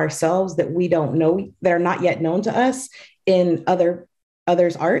parts of ourselves that we don't know, that are not yet known to us in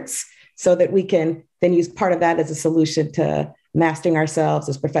others' arts, so that we can then use part of that as a solution to mastering ourselves,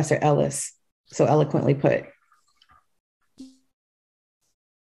 as Professor Ellis so eloquently put.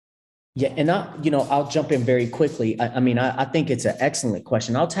 Yeah, and I'll jump in very quickly. I think it's an excellent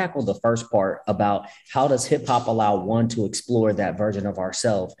question. I'll tackle the first part about how does hip hop allow one to explore that version of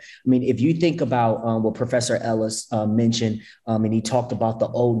ourselves. I mean, if you think about what Professor Ellis mentioned, and he talked about the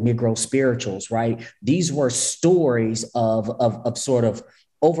old Negro spirituals, right? These were stories of sort of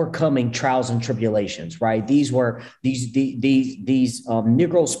overcoming trials and tribulations, right? These Negro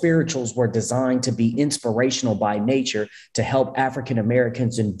spirituals were designed to be inspirational by nature to help African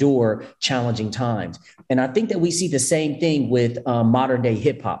Americans endure challenging times. And I think that we see the same thing with modern day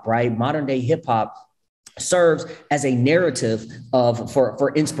hip hop, right? Modern day hip hop serves as a narrative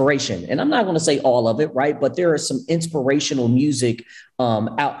for inspiration. And I'm not going to say all of it, right? But there is some inspirational music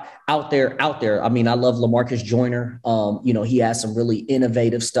out there. I mean, I love LaMarcus Joyner. He has some really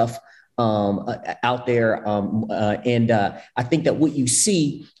innovative stuff out there. I think that what you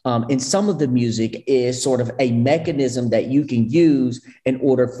see in some of the music is sort of a mechanism that you can use in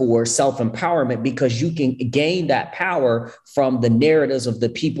order for self-empowerment, because you can gain that power from the narratives of the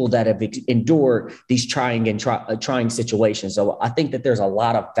people that have endured these trying situations. So I think that there's a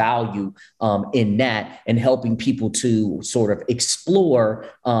lot of value in that and helping people to sort of explore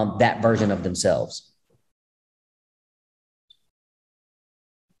that version of themselves.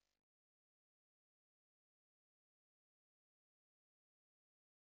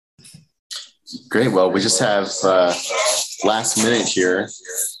 Great. Well, we just have last minute here.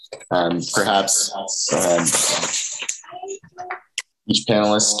 Perhaps each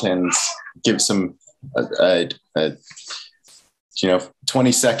panelist can give some,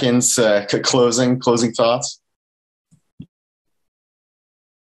 20 seconds closing thoughts.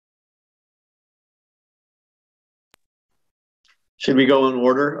 Should we go in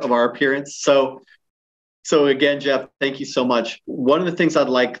order of our appearance? So again, Jeff, thank you so much. One of the things I'd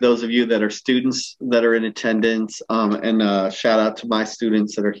like those of you that are students that are in attendance, and shout out to my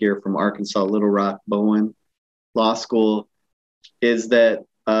students that are here from Arkansas, Little Rock, Bowen Law School, is that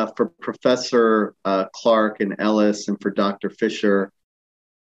for Professor Clark and Ellis and for Dr. Fisher,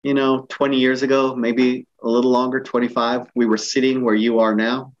 20 years ago, maybe a little longer, 25, we were sitting where you are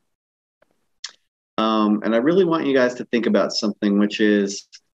now. And I really want you guys to think about something, which is,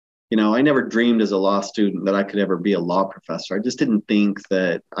 I never dreamed as a law student that I could ever be a law professor. I just didn't think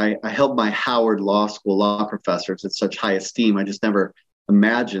that I held my Howard Law School law professors in such high esteem. I just never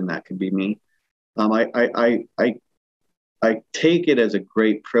imagined that could be me. I take it as a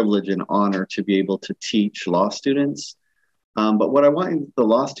great privilege and honor to be able to teach law students. But what I want the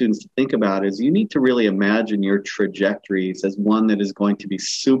law students to think about is you need to really imagine your trajectories as one that is going to be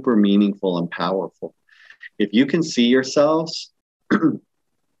super meaningful and powerful. If you can see yourselves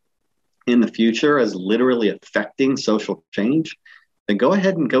in the future as literally affecting social change, then go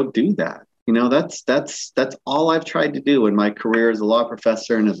ahead and go do that. That's all I've tried to do in my career as a law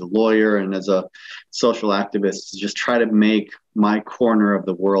professor and as a lawyer and as a social activist, is just try to make my corner of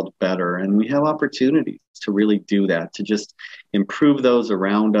the world better. And we have opportunities to really do that, to just improve those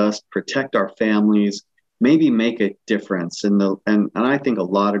around us, protect our families, maybe make a difference. And I think a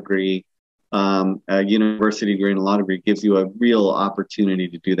law degree, a university degree and a law degree gives you a real opportunity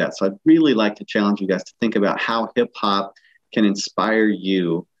to do that. So I'd really like to challenge you guys to think about how hip hop can inspire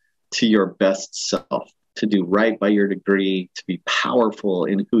you to your best self, to do right by your degree, to be powerful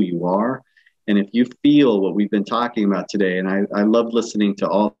in who you are. And if you feel what we've been talking about today, and I love listening to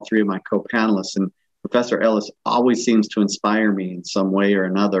all three of my co-panelists, and Professor Ellis always seems to inspire me in some way or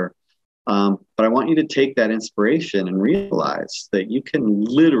another. But I want you to take that inspiration and realize that you can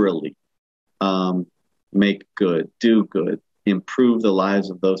literally make good, do good, improve the lives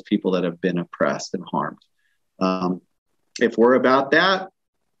of those people that have been oppressed and harmed. If we're about that,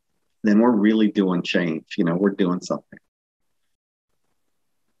 then we're really doing change. We're doing something.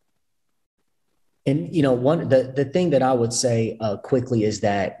 And the thing that I would say quickly is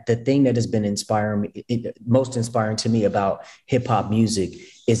that the thing that has been most inspiring to me about hip hop music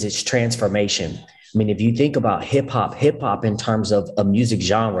is its transformation. I mean, if you think about hip hop in terms of a music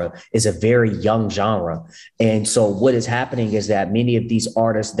genre is a very young genre. And so what is happening is that many of these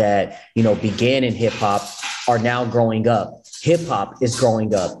artists that, began in hip hop are now growing up. Hip hop is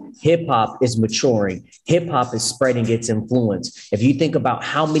growing up. Hip hop is maturing. Hip hop is spreading its influence. If you think about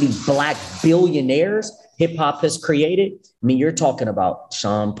how many Black billionaires hip hop has created, I mean, you're talking about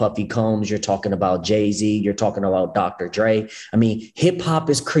Sean Puffy Combs, you're talking about Jay-Z, you're talking about Dr. Dre. I mean, hip hop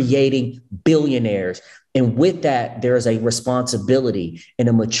is creating billionaires. And with that, there is a responsibility and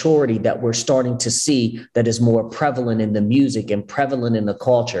a maturity that we're starting to see that is more prevalent in the music and prevalent in the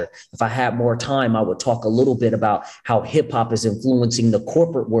culture. If I had more time, I would talk a little bit about how hip hop is influencing the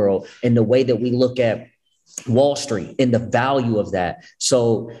corporate world and the way that we look at Wall Street and the value of that.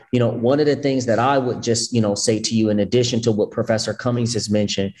 So, one of the things that I would just, say to you, in addition to what Professor Cummings has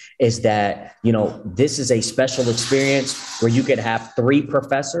mentioned, is that, this is a special experience where you could have 3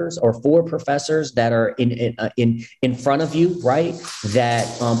 professors or 4 professors that are in front of you, right?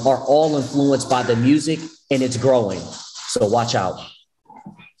 That are all influenced by the music, and it's growing. So watch out.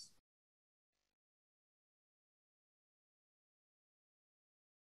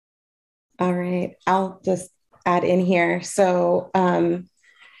 All right, I'll just add in here. So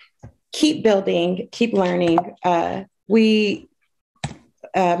keep building, keep learning.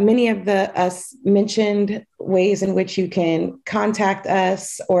 Many of us mentioned ways in which you can contact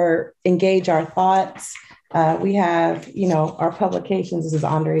us or engage our thoughts. We have, our publications. This is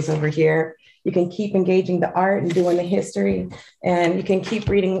Andre's over here. You can keep engaging the art and doing the history, and you can keep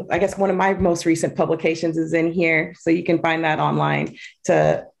reading. I guess one of my most recent publications is in here, so you can find that online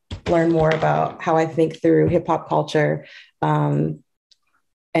to learn more about how I think through hip hop culture and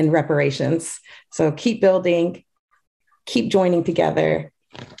reparations. So keep building, keep joining together,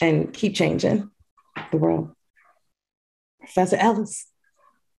 and keep changing the world. Professor Ellis,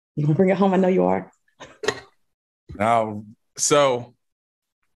 you gonna bring it home? I know you are. Now, so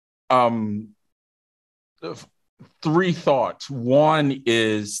three thoughts. One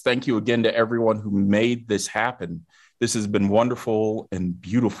is thank you again to everyone who made this happen. This has been wonderful and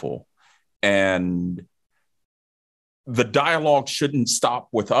beautiful. And the dialogue shouldn't stop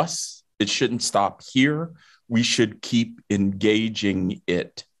with us. It shouldn't stop here. We should keep engaging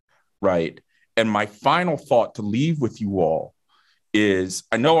it, right? And my final thought to leave with you all is,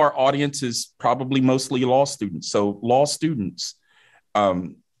 I know our audience is probably mostly law students. So law students,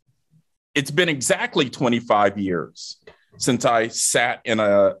 it's been exactly 25 years since I sat in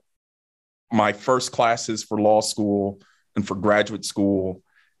my first classes for law school and for graduate school.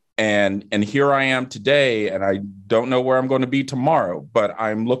 And here I am today, and I don't know where I'm going to be tomorrow, but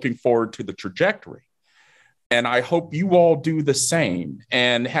I'm looking forward to the trajectory. And I hope you all do the same.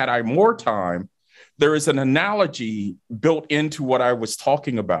 And had I more time, there is an analogy built into what I was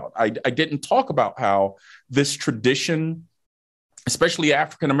talking about. I didn't talk about how this tradition, especially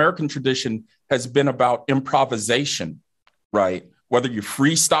African-American tradition, has been about improvisation, right? Whether you're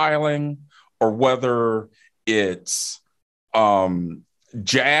freestyling or whether it's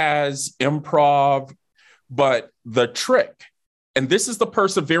jazz, improv, but the trick, and this is the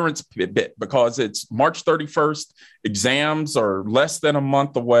perseverance bit, because it's March 31st, exams are less than a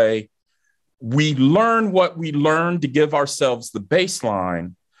month away. We learn what we learn to give ourselves the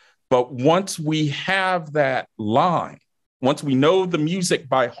baseline, but once we have that line, once we know the music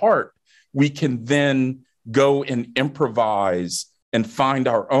by heart, we can then go and improvise and find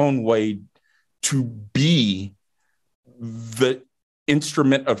our own way to be the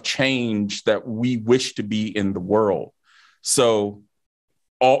instrument of change that we wish to be in the world. So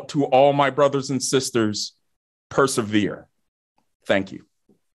to all my brothers and sisters, persevere. Thank you.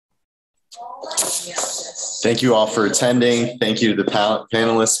 Thank you all for attending. Thank you to the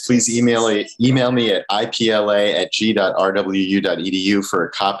panelists. Please email me at ipla@g.rwu.edu for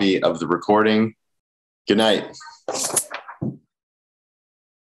a copy of the recording. Good night.